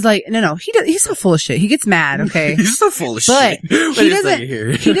mellow. And he's like, no, he's so full of shit. He gets mad, okay? He's so full of But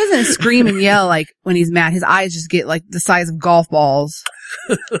shit. he doesn't scream and yell like when he's mad. His eyes just get like the size of golf balls.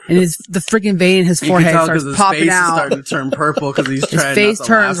 And the freaking vein in his forehead starts popping out. His face is starting to turn purple because he's trying. His face not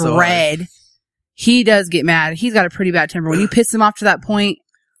to turns laugh so hard. red. He does get mad. He's got a pretty bad temper. When you piss him off to that point,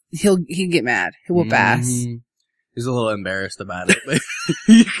 he'll get mad. He'll whoop ass. Mhm. He's a little embarrassed about it. But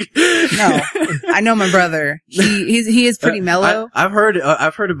No, I know my brother. He is pretty mellow. I've heard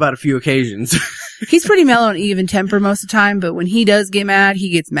about a few occasions. He's pretty mellow and even temper most of the time, but when he does get mad, he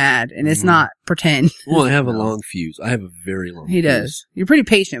gets mad, and it's not pretend. Well, I have a long fuse. I have a very long fuse. He does. You're pretty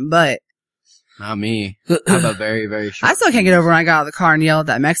patient, but Not me. I have a very, very short. I still can't get over when I got out of the car and yelled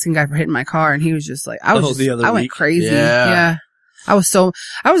at that Mexican guy for hitting my car, and he was just like, I went week? crazy. Yeah. I was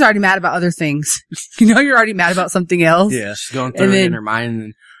already mad about other things. You're already mad about something else. Yeah. She's going through it in her mind,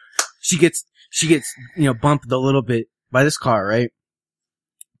 and she gets bumped a little bit by this car, right?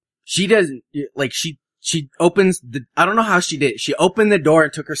 She doesn't, like, she opens I don't know how she did it. She opened the door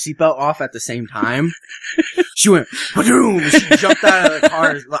and took her seatbelt off at the same time. She went, boom! She jumped out of the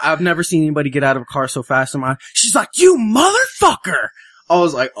car. I've never seen anybody get out of a car so fast in my, she's like, you motherfucker! I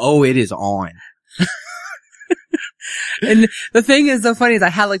was like, oh, it is on. And the thing is so funny is I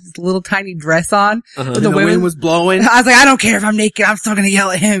had like this little tiny dress on. Uh-huh. The wind was blowing. I was like, I don't care if I'm naked. I'm still going to yell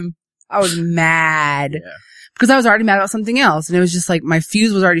at him. I was mad. Yeah. Because I was already mad about something else. And it was just like my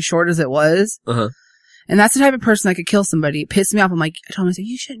fuse was already short as it was. Uh-huh. And that's the type of person that could kill somebody. It pissed me off. I'm like, I told him, I said,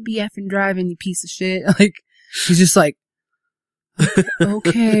 you shouldn't be effing driving, you piece of shit. Like, he's just like,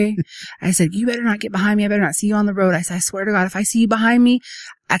 okay. I said, you better not get behind me. I better not see you on the road. I said, I swear to God, if I see you behind me,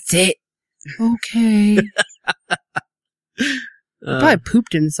 that's it. Okay. Probably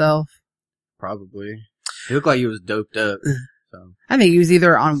pooped himself. Probably. He looked like he was doped up. So. I think he was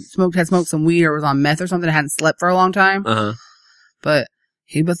either had smoked some weed or was on meth or something. Hadn't slept for a long time. Uh-huh. But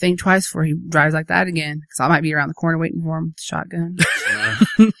he would think twice before he drives like that again. Because I might be around the corner waiting for him with a shotgun.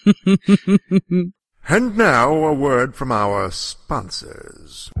 And now a word from our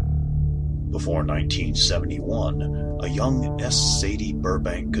sponsors. Before 1971, a young S. Sadie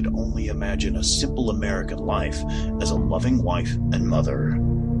Burbank could only imagine a simple American life as a loving wife and mother.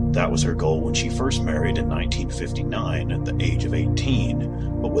 That was her goal when she first married in 1959 at the age of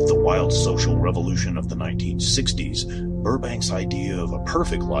 18, but with the wild social revolution of the 1960s, Burbank's idea of a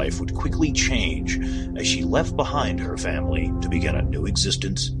perfect life would quickly change as she left behind her family to begin a new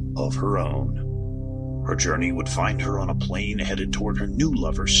existence of her own. Her journey would find her on a plane headed toward her new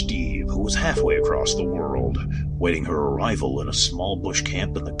lover, Steve, who was halfway across the world, waiting her arrival in a small bush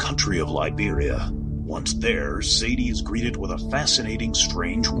camp in the country of Liberia. Once there, Sadie is greeted with a fascinating,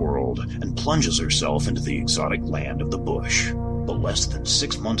 strange world and plunges herself into the exotic land of the bush. But less than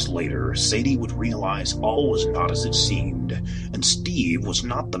 6 months later, Sadie would realize all was not as it seemed, and Steve was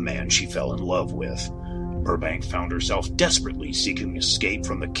not the man she fell in love with. Burbank found herself desperately seeking escape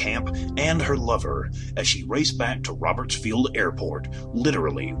from the camp and her lover as she raced back to Roberts Field Airport,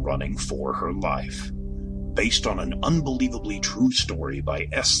 literally running for her life. Based on an unbelievably true story by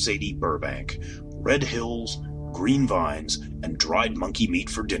S. Sadie Burbank, Red Hills, Green Vines, and Dried Monkey Meat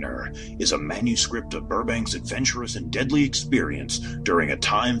for Dinner is a manuscript of Burbank's adventurous and deadly experience during a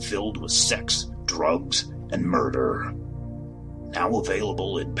time filled with sex, drugs, and murder. Now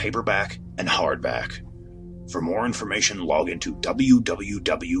available in paperback and hardback. For more information, log into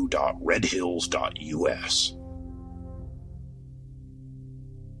www.redhills.us.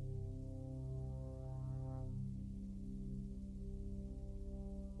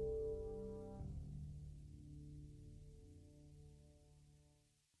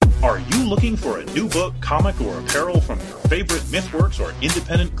 Are you looking for a new book, comic, or apparel from your favorite MythWorks or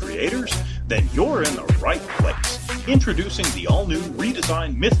independent creators? Then you're in the right place. Introducing the all-new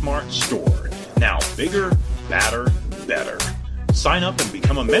redesigned MythMart store. Now bigger, badder, better. Sign up and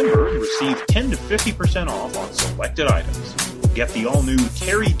become a member and receive 10 to 50% off on selected items. Get the all-new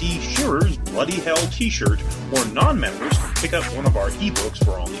Terry D. Shearer's Bloody Hell t-shirt, or non-members can pick up one of our ebooks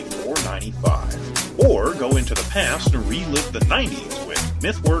for only $4.95. Or go into the past and relive the 90s with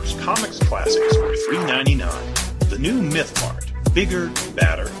MythWorks Comics Classics for $3.99. The new MythMart. Bigger,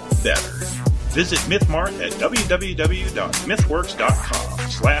 badder, better. Visit MythMart at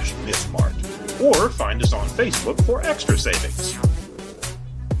www.mythworks.com/MythMart. Or find us on Facebook for extra savings.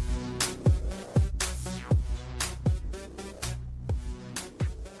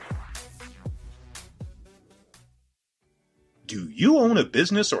 Do you own a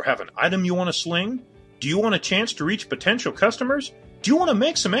business or have an item you want to sling? Do you want a chance to reach potential customers? Do you want to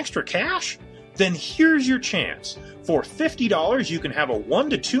make some extra cash? Then here's your chance. For $50, you can have a 1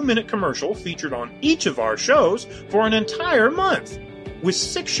 to 2 minute commercial featured on each of our shows for an entire month. With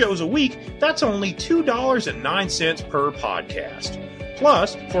 6 shows a week, that's only $2.09 per podcast.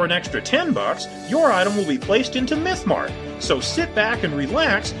 Plus, for an extra $10, your item will be placed into MythMart. So sit back and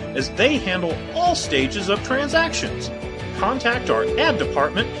relax as they handle all stages of transactions. Contact our ad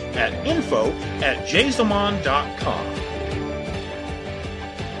department at info@jazomon.com.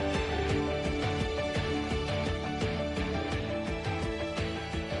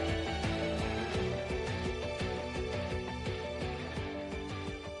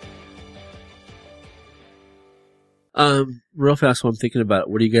 Real fast while I'm thinking about it,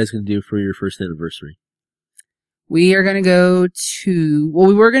 what are you guys going to do for your first anniversary? We are going to go to, well,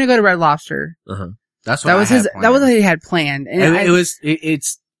 we were going to go to Red Lobster. Uh-huh. That's what That was I had his, planned. that was what he had planned. And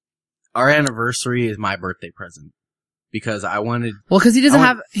It's our anniversary is my birthday present because I wanted. well, cause he doesn't I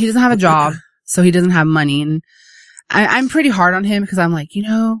have a job, so he doesn't have money. And I'm pretty hard on him because I'm like,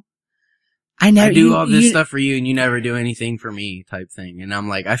 I do all this stuff for you and you never do anything for me type thing. And I'm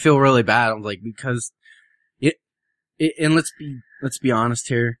like, I feel really bad. I'm like, because and let's be honest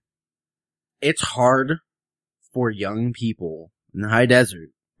here. It's hard for young people in the high desert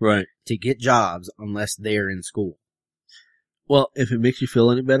Right. to get jobs unless they're in school. Well, if it makes you feel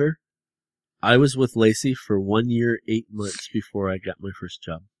any better, I was with Lacey for 1 year, 8 months before I got my first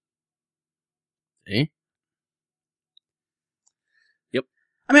job. Eh? Yep.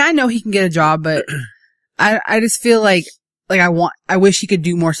 I mean, I know he can get a job, but I just feel like I wish he could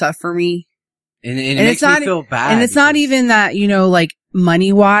do more stuff for me. And it makes me feel bad. And it's not even that,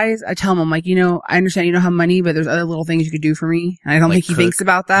 money wise. I tell him, I'm like, I understand you don't have money, but there's other little things you could do for me. And I don't Like think he cook. thinks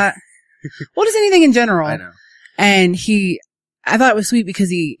about that. Well, just anything in general. I know. And I thought it was sweet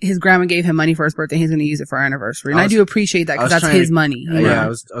because his grandma gave him money for his birthday. He's going to use it for our anniversary. And I do appreciate that I was because that's trying his to- money. you Yeah,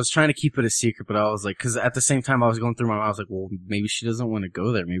 know? I was trying to keep it a secret, but I was like, cause at the same time I was going through my mind, I was like, well, maybe she doesn't want to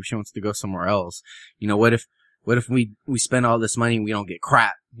go there. Maybe she wants to go somewhere else. What if we spend all this money and we don't get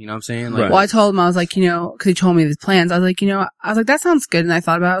crap? You know what I'm saying? Like, Right. Well, I told him, I was like, cause he told me his plans. I was like, that sounds good. And I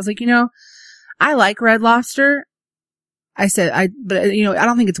thought about it. I was like, I like Red Lobster. I said, but I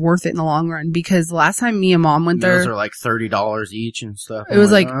don't think it's worth it in the long run because the last time me and mom went those there, are like $30 each and stuff. it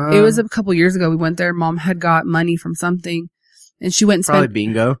was it was a couple years ago. We went there. Mom had got money from something and she went and probably spent,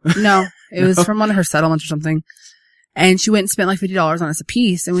 bingo. no, it was from one of her settlements or something. And she went and spent like $50 on us a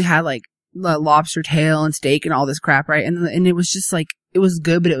piece. And we had like the lobster tail and steak and all this crap, right? And it was just like, it was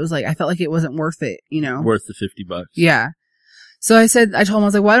good, but it was like, I felt like it wasn't worth it, Worth the $50. Yeah. So I told him, I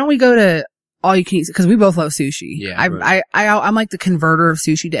was like, why don't we go to all you can eat? Cause we both love sushi. Yeah, I'm like the converter of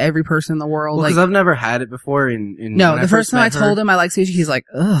sushi to every person in the world. Well, like, cause I've never had it before. no, the first time I told him I like sushi, he's like,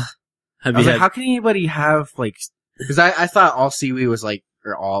 ugh. Have I was you like, had, how can anybody have like, cause I thought all seaweed was like,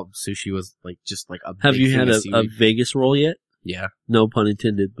 or all sushi was like, just like a have big you thing had of a seaweed. Vegas roll yet? Yeah. No pun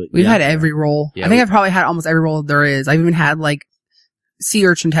intended, but We've yeah. had every roll. Yeah, I think I've probably had almost every roll there is. I've even had like sea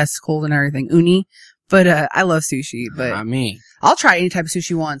urchin testicles and everything. Uni. But I love sushi. But Not me. I'll try any type of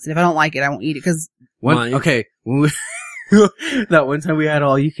sushi once, and if I don't like it, I won't eat it. Because Why? Okay. That one time we had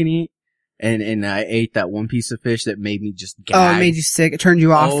all you can eat, and I ate that one piece of fish that made me just gag. it made you sick. It turned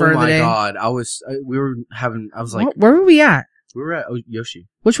you off for the day. Oh my god! I was like, Where were we at? we were at Yoshi,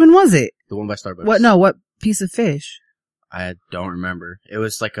 Which one was it? the one by Starbucks. What? No, what piece of fish? I don't remember. It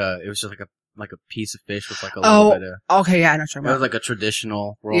was just like a piece of fish with like a little bit of. Okay, yeah, I know what you're It talking was about. like a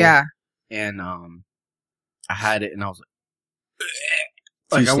traditional roll. Yeah. And I had it, and I was Too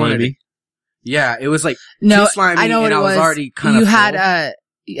like I wanted slimy? it. Yeah, it was like No, too slimy, I know what and it I was was. already kind of. You had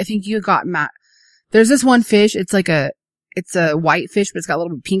I think you got There's this one fish. It's a white fish, but it's got a little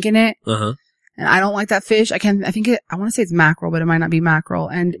bit of pink in it. Uh-huh. And I don't like that fish. I want to say it's mackerel, but it might not be mackerel.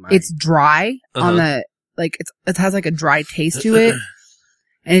 And It might. it's dry on Uh-huh. it has like a dry taste to it.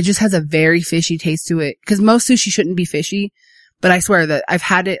 And it just has a very fishy taste to it. Cause most sushi shouldn't be fishy. But I swear that I've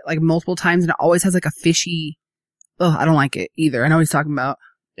had it like multiple times and it always has like a fishy, I don't like it either. I know what he's talking about.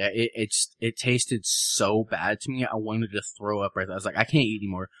 Yeah, it tasted so bad to me. I wanted to throw up right there. I was like, I can't eat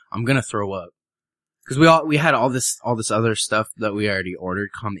anymore. I'm gonna throw up. Cause we had all this other stuff that we already ordered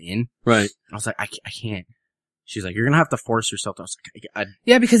come in. Right. I was like, I can't. She's like, you're gonna have to force yourself. I was like,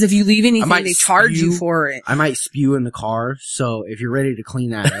 Yeah, because if you leave anything, might they charge you spew. for it. I might spew in the car. So if you're ready to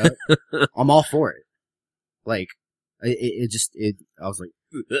clean that up, I'm all for it. Like, I was like,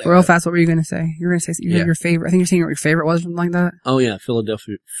 Real fast, what were you going to say? You were going to say your favorite. I think you're saying what your favorite was, something like that. Oh yeah,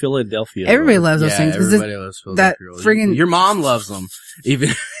 Philadelphia. Everybody loves those yeah, things. 'Cause everybody loves that Philadelphia rolls. friggin- Your mom loves them. Even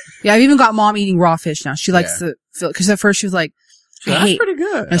Yeah, I've even got mom eating raw fish now. She likes Yeah. to, because at first she was like, that's pretty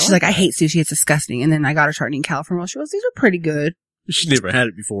good. and she's like, I hate sushi. It's disgusting. And then I got her starting eating California rolls. She goes, these are pretty good. She never had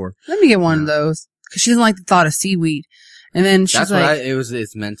it before. Let me get one of those. Cause she doesn't like the thought of seaweed. And then she's That's like,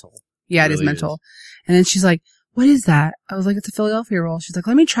 it's mental. yeah, it is really mental. And then she's like, what is that? I was like, it's a Philadelphia roll. She's like,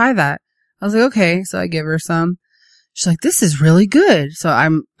 let me try that. I was like, okay. So I give her some. She's like, this is really good. So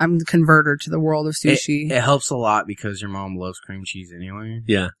I'm convert her to the world of sushi. It helps a lot because your mom loves cream cheese anyway.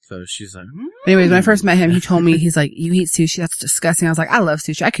 Yeah. So she's like, Anyways, when I first met him, he told me, he's like, you eat sushi? That's disgusting. I was like, I love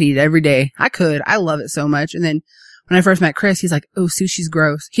sushi. I could eat it every day. I could. I love it so much. And then when I first met Chris, he's like, oh, sushi's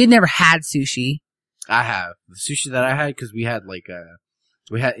gross. He had never had sushi. I have the sushi that I had because we had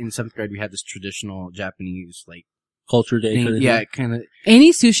in 7th grade we had this traditional Japanese like Culture day thing. kind of Yeah, thing. kind of.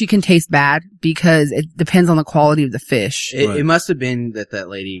 Any sushi can taste bad because it depends on the quality of the fish. It, Right. it must have been that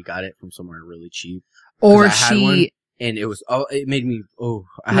lady got it from somewhere really cheap. Or I had one, she, and it was it made me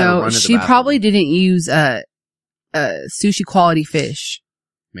I had to no, run to the she bathroom. probably didn't use sushi quality fish.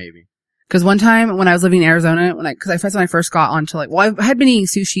 Maybe. Cause one time when I was living in Arizona, when I first got onto I had been eating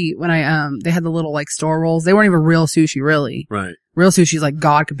sushi when they had the little like store rolls. They weren't even real sushi, really. Right. Real sushi is like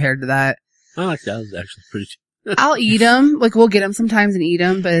God compared to that. I like that. It was actually pretty. I'll eat them. Like we'll get them sometimes and eat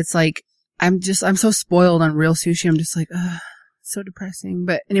them, but it's like, I'm so spoiled on real sushi. I'm just like, so depressing.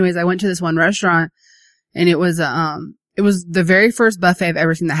 But anyways, I went to this one restaurant and it was the very first buffet I've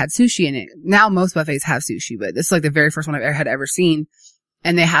ever seen that had sushi in it. Now most buffets have sushi, but this is like the very first one I've ever seen.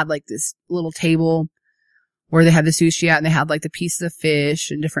 And they had like this little table where they had the sushi at and they had like the pieces of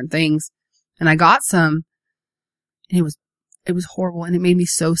fish and different things. And I got some and it was horrible and it made me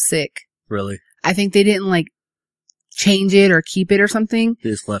so sick. Really. I think they didn't like change it or keep it or something.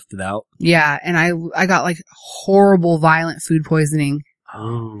 They just left it out. Yeah. And I got like horrible violent food poisoning.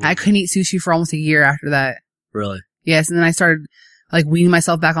 Oh. I couldn't eat sushi for almost a year after that. Really. Yes. And then I started like weaning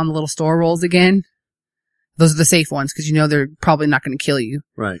myself back on the little store rolls again. Those are the safe ones because they're probably not going to kill you.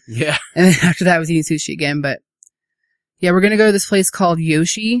 Right. Yeah. And then after that I was eating sushi again. But yeah, we're going to go to this place called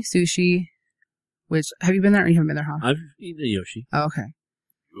Yoshi Sushi, which have you been there or you haven't been there, huh? I've eaten a Yoshi. Oh, okay.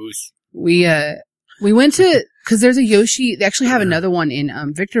 We went to, cause there's a Yoshi, they actually have another one in,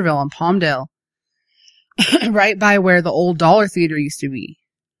 Victorville on Palmdale. Right by where the old Dollar Theater used to be.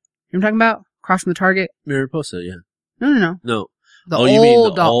 You know what I'm talking about? Across from the Target? Mariposa, yeah. No. No. The Oh, you mean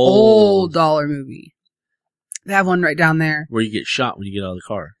old, the old Dollar movie. They have one right down there. Where you get shot when you get out of the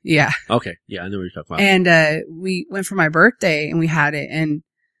car. Yeah. Okay. Yeah, I know what you're talking about. And, we went for my birthday and we had it and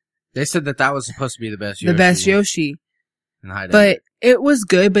They said that was supposed to be the best. the best Yoshi. And I But it was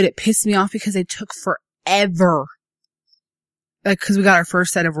good, but it pissed me off because they took forever. Like, cause we got our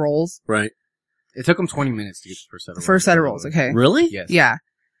first set of rolls. Right. it took them 20 minutes to get the first set of rolls. Okay. Really? Yes. Yeah.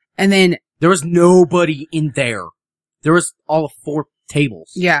 And then, There was nobody in there. There was all of 4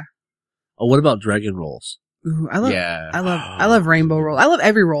 tables. yeah. Oh, what about dragon rolls? Ooh, I Yeah. love rainbow roll. I love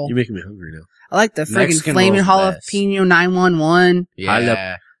every roll. You're making me hungry now. I like the friggin' Mexican flaming roll's the best. jalapeno 911,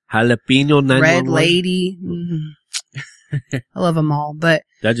 Yeah. Jalapeno 911. red lady. I love them all, but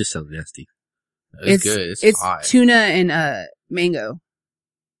That just sounds nasty. It's good. It's hot. tuna and mango.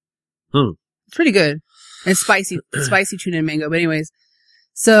 Hmm. It's pretty good. And it's spicy tuna and mango. But anyways,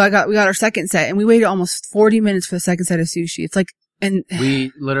 so we got our second set and we waited almost 40 minutes for the second set of sushi. It's like, and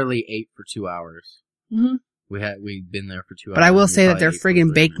We literally ate for 2 hours. Mhm. We'd been there for 2 hours. But I will and we say that probably they're ate for friggin'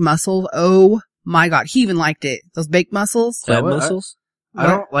 30 baked minutes. mussels. Oh my God. He even liked it. Those baked mussels. Clam what? mussels? I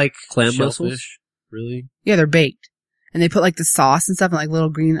don't like Clam shellfish, mussels? really. Yeah, they're baked. And they put like the sauce and stuff and like little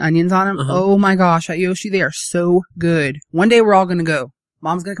green onions on them. Uh-huh. Oh my gosh, at Yoshi, they are so good. One day we're all gonna go.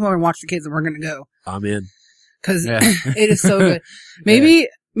 Mom's gonna come over and watch the kids and we're gonna go. I'm in. Cause Yeah. it is so good. Maybe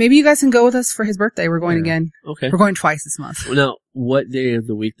you guys can go with us for his birthday. We're going Yeah. again. Okay. We're going twice this month. Now, what day of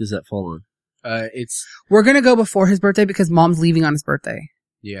the week does that fall on? It's, We're gonna go before his birthday because Mom's leaving on his birthday.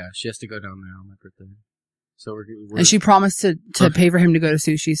 yeah, she has to go down there on my birthday. So we're And she promised to Okay. pay for him to go to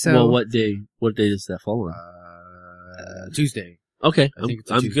sushi, so. Well, what day does that fall on? Tuesday. Okay. I think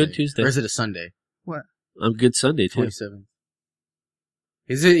it's a I'm good Tuesday. Or is it a Sunday? I'm good Sunday too. 27th.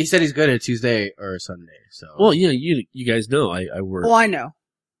 He said he's good at Tuesday or Sunday, so. Well, yeah, you guys know I work. Well, I know.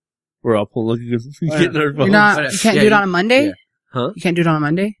 We're all pulling, getting our You're phones. not, you can't Yeah, do it on a Monday? yeah. Huh? You can't do it on a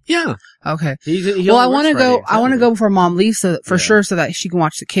Monday? Yeah. Okay. He Well, I only want to works go. Friday and I want to Saturday. go before Mom leaves, so Yeah. sure, so that she can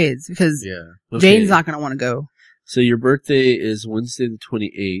watch the kids because Yeah. Okay. Jaden's not going to want to go. So your birthday is Wednesday the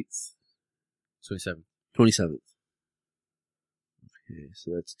 28th, 27th. 27th. Okay,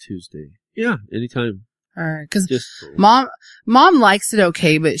 so that's Tuesday. Yeah, anytime. All right, because Just Mom likes it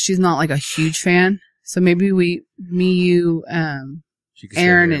okay, but she's not like a huge fan. So maybe me, you, She can stay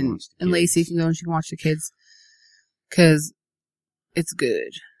Aaron, there and watch the Lacey kids. can go and she can watch the kids because it's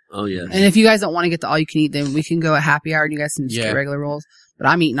good. oh yeah. And if you guys don't want to get the all you can eat, then we can go at happy hour and you guys can just Yeah. get regular rolls. But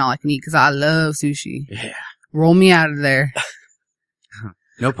I'm eating all I can eat because I love sushi. Yeah. Roll me out of there.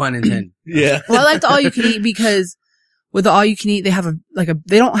 No pun intended. Yeah. Well, I like the all you can eat because with the all you can eat, they have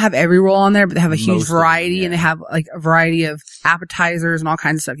they don't have every roll on there, but they have a huge Most of them, variety yeah. and they have like a variety of appetizers and all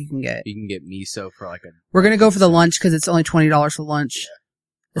kinds of stuff you can get. You can get miso for like a. We're going to go for the lunch because it's only $20 for lunch.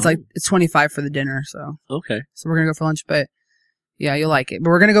 It's Oh. like, it's $25 for the dinner. So Okay. we're going to go for lunch, but yeah, you'll like it. But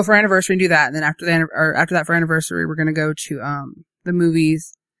we're going to go for anniversary and do that. And then after that for anniversary, we're going to go to, the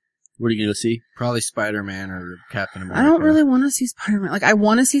movies. What are you gonna see? Probably Spider-Man or Captain America. I don't really want to see Spider-Man. Like, I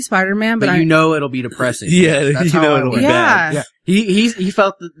want to see Spider-Man, but But you know it'll be depressing. Yeah, That's you how know I it'll was. be bad. yeah. Yeah. He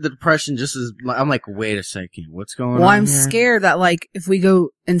felt the depression just as, I'm like, wait a second, what's going on Well, I'm here? scared that like, if we go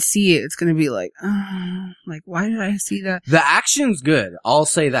and see it, it's going to be like, why did I see that? The action's good. I'll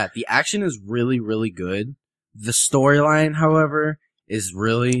say that. The action is really, really good. The storyline, however, is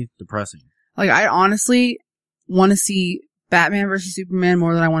really depressing. Like, I honestly want to see Batman versus Superman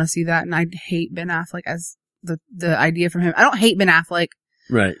more than I want to see that. And I hate Ben Affleck as the idea from him. I don't hate Ben Affleck.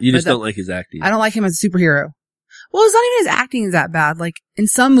 Right. You just But don't like his acting. I don't like him as a superhero. Well, it's not even his acting is that bad. Like, in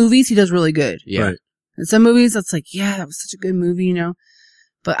some movies, he does really good. Yeah. Right. In some movies, it's like, yeah, that was such a good movie, you know?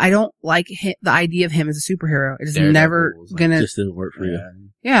 But I don't like the idea of him as a superhero. It is Daredevil never was like gonna, Just didn't work for you.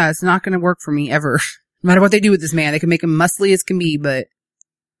 yeah, it's not gonna work for me ever. No matter what they do with this man, they can make him muscly as can be, but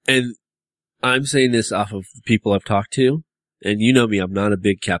And I'm saying this off of the people I've talked to, and you know me, I'm not a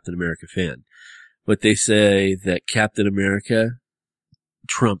big Captain America fan, but they say that Captain America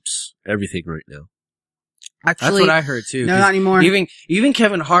trumps everything right now. That's actually, what I heard too. no, 'cause not anymore. Even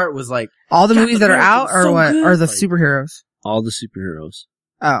Kevin Hart was like, All the Captain movies that are America out was or so what? good. Are the Like- superheroes? All the superheroes.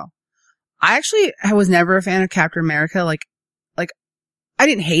 Oh. I was never a fan of Captain America. Like, I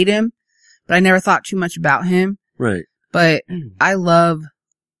didn't hate him, but I never thought too much about him. Right. But I love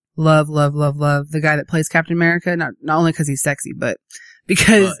the guy that plays Captain America. Not only because he's sexy, but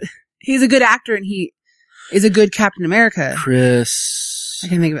because he's a good actor and he is a good Captain America. Chris. I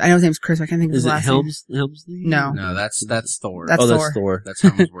can't think of it. I know his name's Chris, but I can't think of his Is it last name. Helmsley? No. no, that's Thor. That's Oh, Thor. that's Thor. That's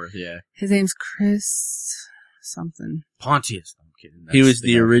Hemsworth, yeah. His name's Chris something. Pontius. I'm kidding. He That's was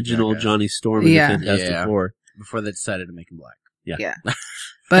the guy from original Jackass. Johnny Storm in Yeah. the Fantastic Yeah. Four. Before they decided to make him black.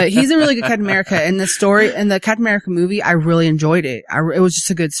 But he's a really good Captain America. And the story, in the Captain America movie, I really enjoyed it. It was just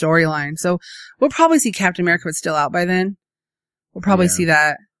a good storyline. So we'll probably see Captain America, but still out by then. We'll probably Yeah. see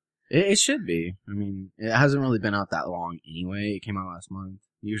that. It should be. I mean, it hasn't really been out that long anyway. It came out last month.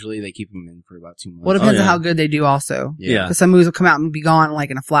 Usually they keep them in for about 2 months. Well, it depends yeah. on how good they do also. Yeah. Because some movies will come out and be gone like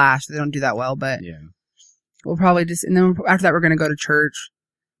in a flash. They don't do that well, but Yeah. we'll probably just, and then after that we're going to go to church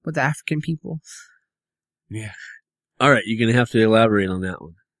with the African people. Yeah. All right, you're gonna have to elaborate on that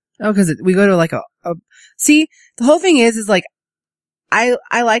one. Oh, because we go to like see, the whole thing is like, I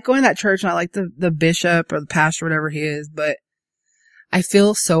like going to that church and I like the bishop or the pastor, whatever he is, but I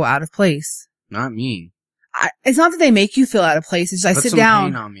feel so out of place. Not me. It's not that they make you feel out of place. It's just I Put sit some down.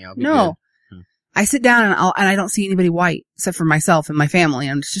 paint on me, I'll be No. good. I sit down and I don't see anybody white except for myself and my family,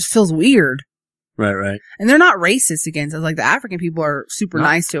 and it just feels weird. Right. And they're not racist against us. Like, the African people are super No.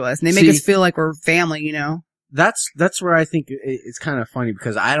 nice to us, and they make See- us feel like we're family, you know? That's where I think it's kind of funny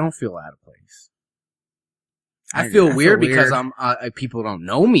because I don't feel out of place. I I feel feel weird because weird. people don't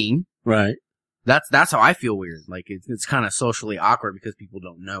know me. Right. That's how I feel weird. Like it's kind of socially awkward because people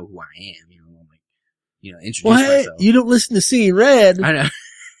don't know who I am. You know, I'm like, introduce myself. You don't listen to Seeing Red. I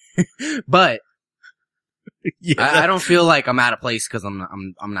know, but Yeah. I don't feel like I'm out of place because I'm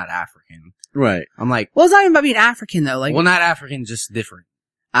not African. Right. I'm like, Well, it's not even about being African, though. Like, well, not African, just different.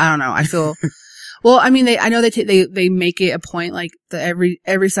 I don't know. I feel, well, I mean, I know they make it a point, like,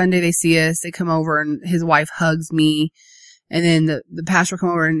 every Sunday they see us, they come over and his wife hugs me. And then the pastor will come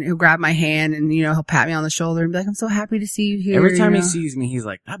over and he'll grab my hand and, he'll pat me on the shoulder and be like, I'm so happy to see you here. Every time you he know? sees me, he's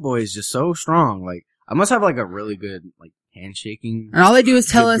like, that boy is just so strong. Like, I must have like a really good, like, handshaking. And all they do is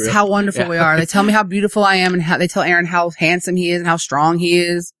tell Good us grip. how wonderful Yeah. we are. They tell me how beautiful I am and they tell Aaron how handsome he is and how strong he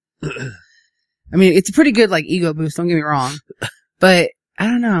is. I mean, it's a pretty good, like, ego boost, don't get me wrong. But, I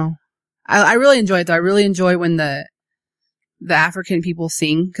don't know. I really enjoy it, though. I really enjoy when the African people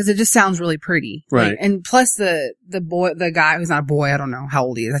sing, because it just sounds really pretty. Right. Like, and plus the guy who's not a boy, I don't know how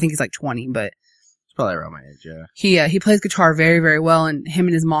old he is. I think he's like 20, but It's probably around my age, yeah. he plays guitar very, very well, and him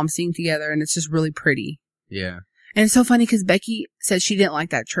and his mom sing together, and it's just really pretty. Yeah. And it's so funny because Becky said she didn't like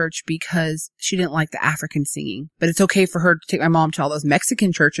that church because she didn't like the African singing. But it's okay for her to take my mom to all those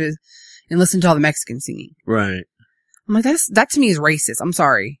Mexican churches and listen to all the Mexican singing. Right. I'm like, that to me is racist. I'm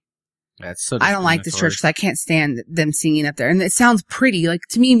sorry. That's so I don't like this discriminatory. church because I can't stand them singing up there. And it sounds pretty. Like,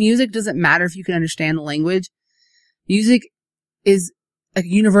 to me, music doesn't matter if you can understand the language. Music is like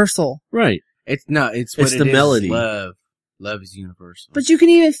universal. Right. It's what It's it the is, melody. Love. Love is universal. But you can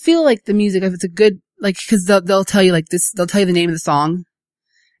even feel like the music if it's a good, like, cause they'll tell you like this, they'll tell you the name of the song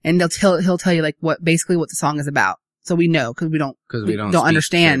and he'll tell you like basically what the song is about. So we know cause we don't speak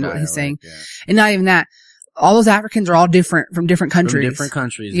understand their what he's saying. dialect, yeah. And not even that. All those Africans are all different from different countries. From different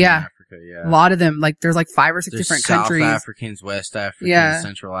countries Yeah. in Africa, yeah. A lot of them, like there's like 5 or 6 There's different South countries. Africans, West Africans, Yeah.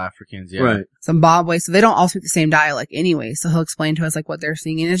 Central Africans, yeah. Right. Zimbabwe, so they don't all speak the same dialect anyway. So he'll explain to us like what they're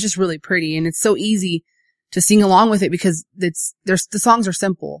singing. It's just really pretty, and it's so easy to sing along with it because the songs are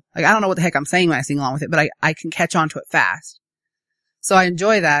simple. Like, I don't know what the heck I'm saying when I sing along with it, but I can catch on to it fast. So I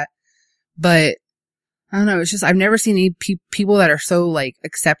enjoy that. But I don't know. It's just I've never seen any people that are so like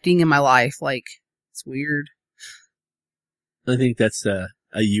accepting in my life. Like, it's weird. I think that's a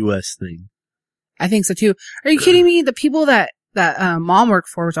U.S. thing. I think so too. Are you kidding me? The people that mom worked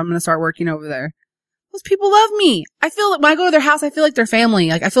for, which I'm going to start working over there. Those people love me. I feel like when I go to their house, I feel like they're family.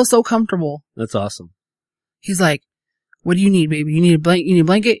 Like, I feel so comfortable. That's awesome. He's like, what do you need, baby? You need a blanket? You need a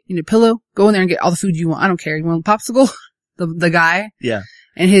blanket? You need a pillow? Go in there and get all the food you want. I don't care. You want a popsicle? the guy. Yeah.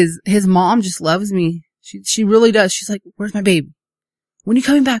 And his mom just loves me. She really does. She's like, where's my baby? When are you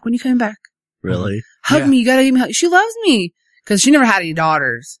coming back? When are you coming back? Really? Hug Yeah. me. You gotta give me hug. She loves me. Cause she never had any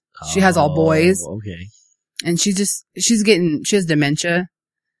daughters. She has all boys. Oh, okay. And she has dementia.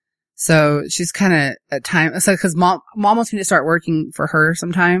 So she's kind of at time, so cause mom wants me to start working for her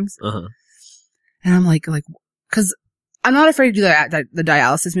sometimes. Uh-huh. And I'm like, cause I'm not afraid to do the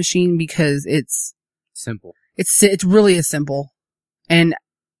dialysis machine because it's Simple. it really is simple. And,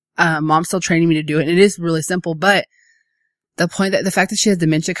 mom's still training me to do it. And it is really simple, but the fact that she has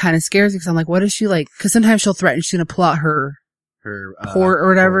dementia kind of scares me because I'm like, what is she like? Cause sometimes she'll threaten she's going to pull out her Her, port or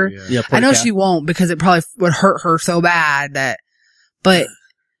whatever. Yeah. I know podcast. she won't because it probably would hurt her so bad but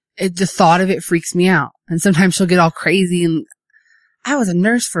the thought of it freaks me out. And sometimes she'll get all crazy and I was a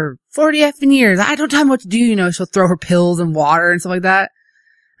nurse for 40 effing years. I don't tell me what to do. She'll throw her pills and water and stuff like that.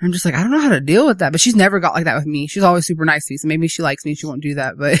 And I'm just like, I don't know how to deal with that, but she's never got like that with me. She's always super nice to me. So maybe she likes me and she won't do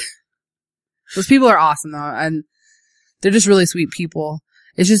that, but those people are awesome though. And they're just really sweet people.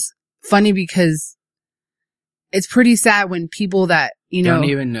 It's just funny because it's pretty sad when people that, don't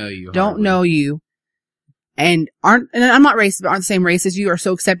even know you. don't hardly. know you and I'm not racist, but aren't the same race as you, are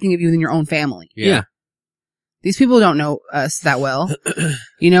so accepting of you within your own family. Yeah. These people don't know us that well,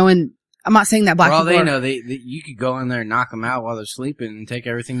 and I'm not saying that black For all people they are, know, you could go in there and knock them out while they're sleeping and take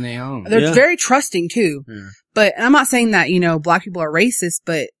everything they own. they're Yeah. very trusting too. Yeah. But and I'm not saying that, black people are racist,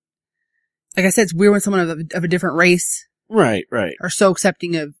 but like I said, it's weird when someone of a different race Right. are so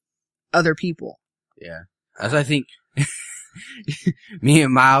accepting of other people. Yeah. As I think me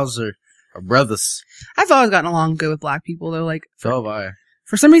and Miles are brothers. I've always gotten along good with black people though. Like, So have I.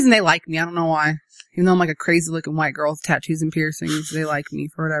 for some reason they like me. I don't know why. Even though I'm like a crazy looking white girl with tattoos and piercings, they like me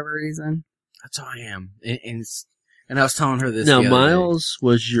for whatever reason. That's how I am. And I was telling her this Now, the other day. Miles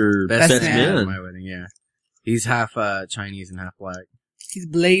was your Best Best man man. at my wedding, yeah. He's half Chinese and half black. He's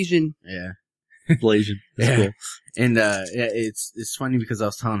Blasian. Yeah. Blasian. That's Yeah. cool. And it's funny because I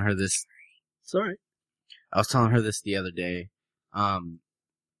was telling her this It's all right. I was telling her this the other day.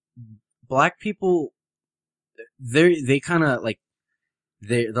 Black people, they kind of like,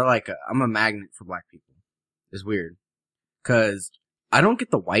 they're like, I'm a magnet for black people. It's weird. Cause I don't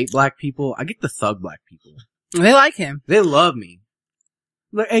get the white black people. I get the thug black people. They like him. They love me.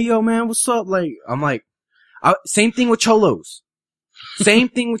 Like, hey, yo, man, what's up? Like, I'm like, same thing with cholos. Same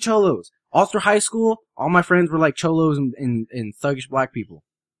thing with cholos. All through high school, all my friends were like cholos and thuggish black people.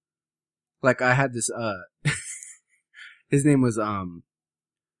 Like, I had this, his name was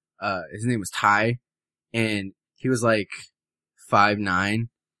Ty, and he was like 5'9", and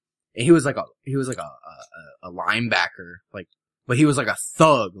he was like a linebacker, like, but he was like a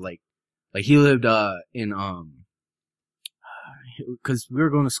thug, like he lived, cause we were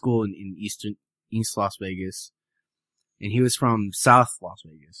going to school in East Las Vegas, and he was from South Las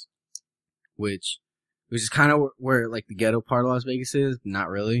Vegas, which is kind of where like the ghetto part of Las Vegas is, not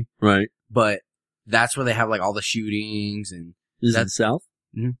really. Right. But that's where they have like all the shootings and Is it south?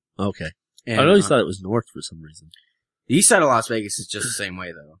 Mhm. Okay. and I always thought it was north for some reason. the east side of Las Vegas is just the same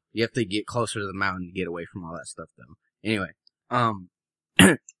way though. You have to get closer to the mountain to get away from all that stuff though. Anyway,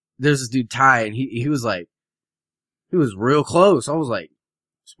 there's this dude Ty, and he was like, he was real close. I was like,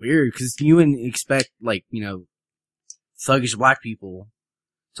 it's weird because you wouldn't expect like, you know, thuggish black people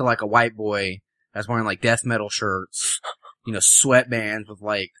to like a white boy that's wearing like death metal shirts, you know, sweatbands with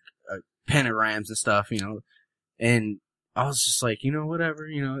like pentagrams and stuff, you know, and I was just like, you know, whatever,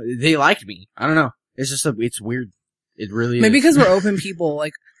 you know, they liked me. I don't know. It's just it's weird. It really Maybe is. because we're open people.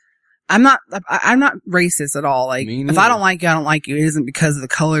 Like, I'm not racist at all. Like, Me if neither. I don't like you, I don't like you. It isn't because of the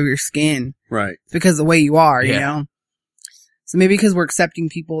color of your skin. Right. It's because of the way you are, you Yeah. know? So maybe because we're accepting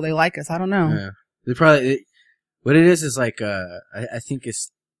people, they like us. I don't know. Yeah. They probably, what it is like, I think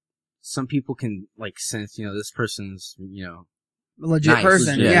it's, some people can like sense, you know, this person's, you know, A legit nice.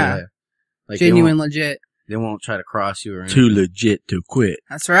 person. Legit, Yeah. Like Genuine, legit. they won't try to cross you or anything. Too legit to quit.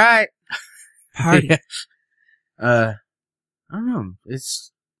 That's right. Party. I don't know.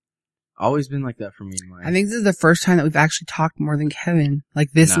 It's always been like that for me in life. I think this is the first time that we've actually talked more than Kevin.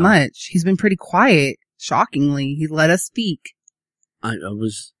 Like this No. much. He's been pretty quiet. Shockingly. He let us speak. I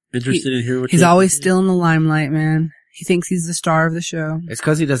was interested in hearing what He's you had to always say. still in the limelight, man. He thinks he's the star of the show. It's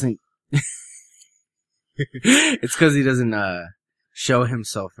cause he doesn't, it's cause he doesn't, show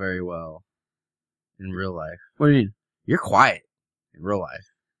himself very well in real life. What do you mean? You're quiet in real life.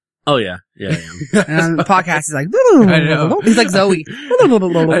 Oh yeah. Yeah, I am. And on the podcast, he's like, I know. he's like Zoe.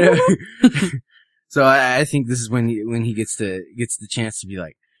 So I think this is when he gets the chance to be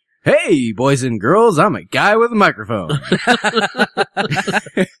like, hey, boys and girls, I'm a guy with a microphone.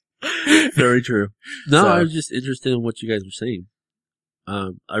 Very true. No, So- I was just interested in what you guys were saying.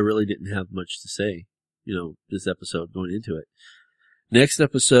 I really didn't have much to say, you know, this episode going into it. Next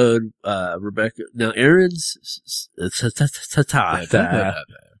episode, Rebecca. Now, Aaron's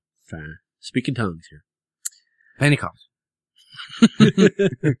speaking tongues here. Pentecost.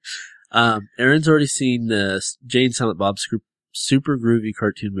 Aaron's already seen the Jane Silent Bob super groovy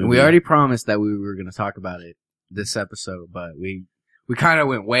cartoon movie. And we already promised that we were going to talk about it this episode, but we kind of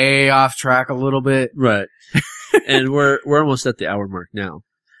went way off track a little bit. right, and we're almost at the hour mark now.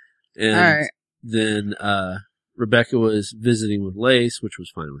 And All right. then Rebecca was visiting with Lace, which was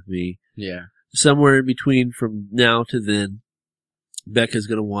fine with me. Yeah. Somewhere in between from now to then, Becca's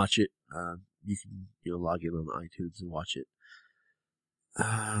gonna watch it. You can log in on iTunes and watch it.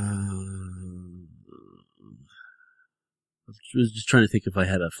 I was just trying to think if I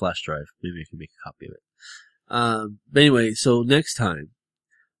had a flash drive. Maybe I could make a copy of it. But anyway, so next time,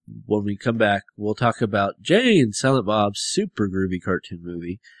 when we come back, we'll talk about Jane Silent Bob's super groovy cartoon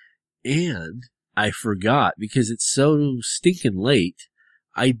movie. And I forgot, because it's so stinking late,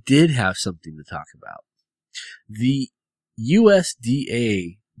 I did have something to talk about. The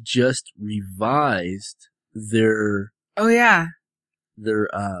USDA just revised their Oh yeah.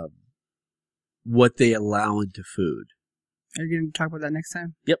 what they allow into food. Are you going to talk about that next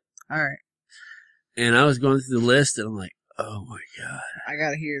time? Yep. All right. And I was going through the list and I'm like, oh my God. I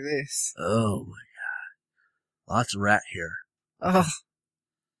got to hear this. Oh my God. Lots of rat here. Oh,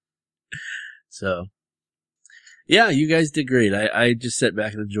 So, yeah, you guys did great. I just sat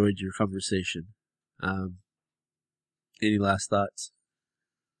back and enjoyed your conversation. Any last thoughts?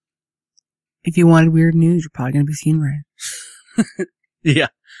 if you wanted weird news, you're probably going to be seeing red. Yeah.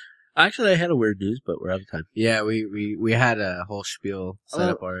 Actually, I had a weird news, but we're out of time. Yeah, we had a whole spiel set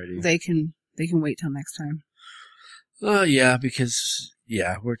up already. They can wait till next time. Oh, yeah, because,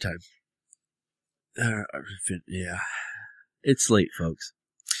 yeah, we're time. Yeah. It's late, folks.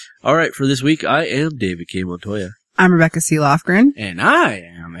 All right, for this week, I am David K. Montoya. I'm Rebecca C. Lofgren. And I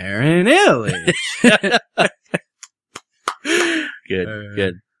am from Aaron Illich.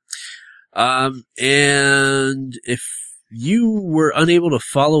 Good. And if you were unable to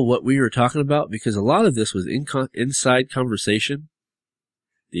follow what we were talking about, because a lot of this was inside conversation,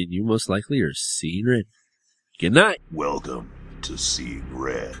 then you most likely are seeing red. Good night. Welcome to Seeing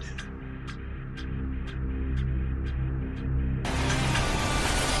Red.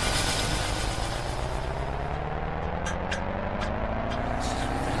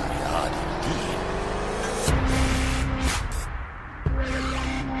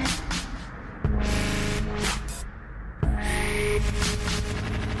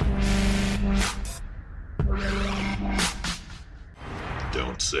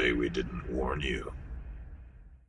 Don't say we didn't warn you.